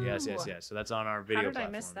genocide. Ooh. Yes. So that's on our video did I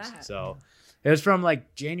platforms. miss that? So it was from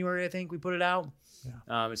like January, I think we put it out.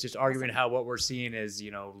 Yeah. It's just arguing how what we're seeing is,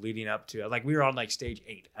 you know, leading up to, like, we were on like stage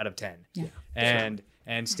 8 out of 10. Yeah.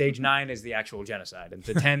 And stage 9 is the actual genocide, and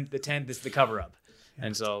the 10th is the cover up.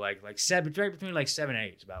 And so like seven, right between like 7 and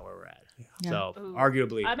 8 is about where we're at. Yeah. So Ooh.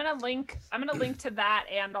 arguably, I'm gonna link to that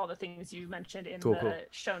and all the things you mentioned in Cool.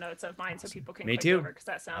 show notes of mine, so people can Me click too. over, because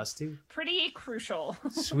that us sounds too. pretty crucial.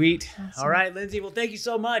 Sweet. Awesome. All right, Lindsay. Well, thank you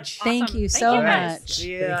so much. Thank Awesome. you Thank so you, guys. much.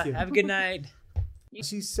 See ya. Thank you. Have a good night.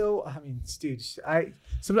 She's so, I mean, dude, I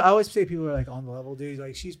always say people are like on the level, dude.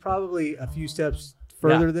 Like, she's probably a few steps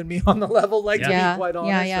further than me on the level, like, to Yeah. be quite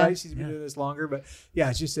honest, Yeah. right? She's been doing this longer, but yeah,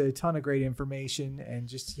 it's just a ton of great information. And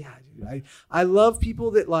just, yeah, dude, I love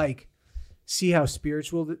people that like see how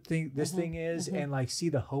spiritual this thing is and like see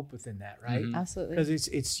the hope within that, right? Mhm. Absolutely. Because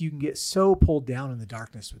it's you can get so pulled down in the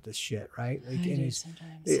darkness with this shit, right? Like, I and do it's,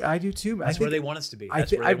 sometimes. I do too. That's I where think, they want us to be. I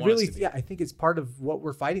That's where they want us to be. I think it's part of what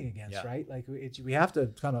we're fighting against, Yeah. right? Like we have to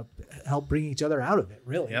kind of help bring each other out of it,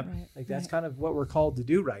 really. Yep. Right, Like that's right. kind of what we're called to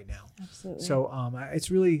do right now. Absolutely. So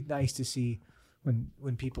it's really nice to see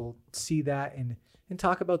when people see that and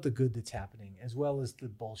talk about the good that's happening as well as the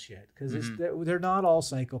bullshit, because they're not all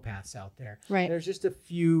psychopaths out there. Right. There's just a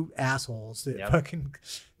few assholes that Yep.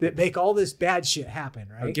 that make all this bad shit happen,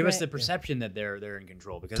 right? Or give us Right. the perception that they're in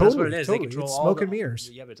control, because that's what it is. Totally. They control It's all smoke the, and mirrors.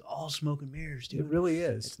 Yeah, but it's all smoke and mirrors, dude. It really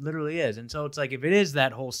is. It literally is. And so it's like, if it is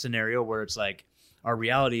that whole scenario where it's like our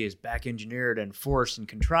reality is back engineered and forced and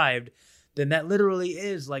contrived, then that literally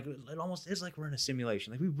is like, it almost is like we're in a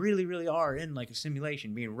simulation. Like we really, really are in like a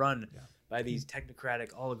simulation being run by these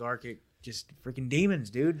technocratic, oligarchic, just freaking demons,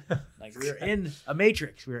 dude. Like we're in a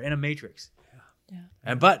matrix. We're in a matrix. Yeah.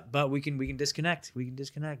 And but we can disconnect. We can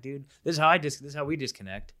disconnect, dude. This is how we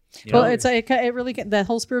disconnect. You Well, know? it's like it really the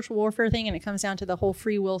whole spiritual warfare thing, and it comes down to the whole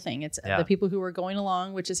free will thing. It's Yeah. the people who are going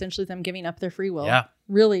along, which essentially them giving up their free will. Yeah.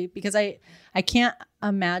 Really, because I can't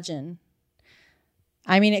imagine.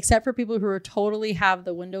 I mean, except for people who are totally have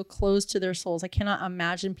the window closed to their souls, I cannot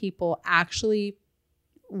imagine people actually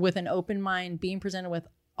with an open mind being presented with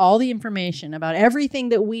all the information about everything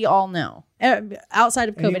that we all know outside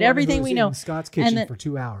of COVID, everything we know. In Scott's kitchen then, for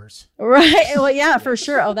 2 hours. Right. Well, yeah, for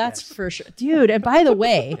sure. Oh, that's for sure. Dude, and by the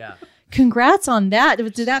way, congrats on that.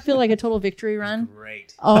 Did that feel like a total victory run?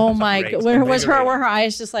 Great. Oh my god. Where was her? Were her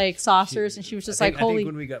eyes just like saucers, and she was just I like, think holy.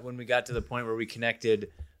 when we got to the point where we connected,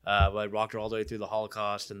 I walked her all the way through the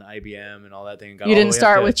Holocaust and the IBM and all that thing. You didn't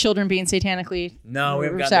start with children being satanically no, we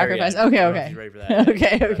haven't sacrificed. There yet. Okay. She's ready for that.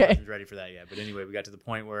 Okay. She's ready for that yet. But anyway, we got to the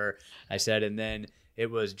point where I said, and then it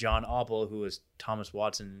was John Oppel, who was Thomas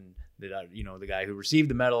Watson, the guy who received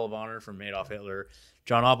the Medal of Honor from Adolf Hitler.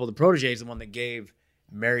 John Oppel, the protege, is the one that gave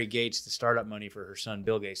Mary Gates the startup money for her son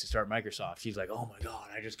Bill Gates to start Microsoft. She's like, "Oh my god,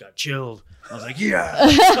 I just got chilled." I was like, "Yeah,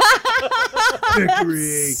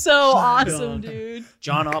 victory!" So awesome, dude.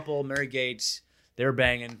 John Oppel, Mary Gates, they were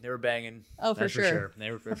banging. Oh, for sure.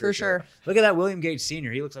 They were for sure. Look at that William Gates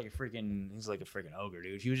Sr. He looks like he's like a freaking ogre,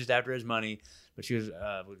 dude. She was just after his money, but she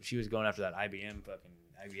was going after that IBM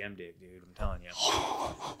dick, dude. I'm telling you.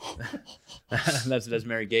 that's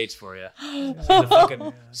Mary Gates for you. She's a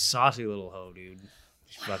fucking saucy little hoe, dude.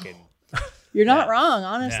 She's fucking. You're not wrong,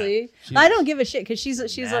 honestly. Yeah. I don't give a shit because she's a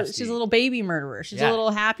nasty. little baby murderer. She's a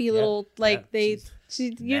little happy little they're nasty.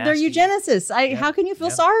 eugenicists. How can you feel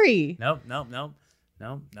sorry? Nope.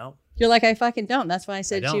 You're like, I fucking don't. That's why I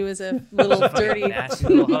said she was a little dirty nasty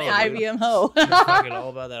little hoe, IBM hoe. She's fucking all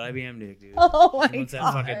about that IBM dick, dude. Oh my What's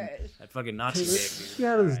god. that fucking Nazi dick, dude.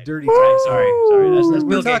 Yeah, those dirty. Sorry. That's We're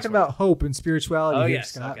Bill Gates talking for about hope and spirituality you. Oh here,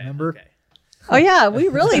 yes, Scott. okay, Remember? okay. Oh yeah, we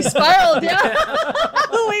really spiraled down.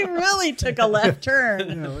 We really took a left turn.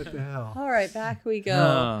 Yeah, what the hell? All right, back we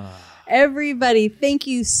go. Everybody, thank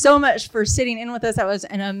you so much for sitting in with us. That was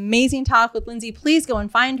an amazing talk with Lindsay. Please go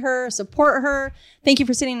and find her, support her. Thank you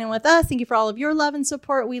for sitting in with us. Thank you for all of your love and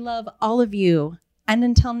support. We love all of you. And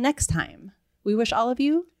until next time, we wish all of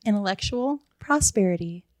you intellectual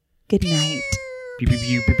prosperity. Good night. I like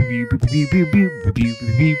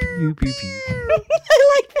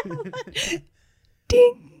that one.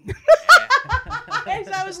 Ding.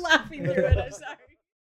 I was laughing through it. I'm sorry.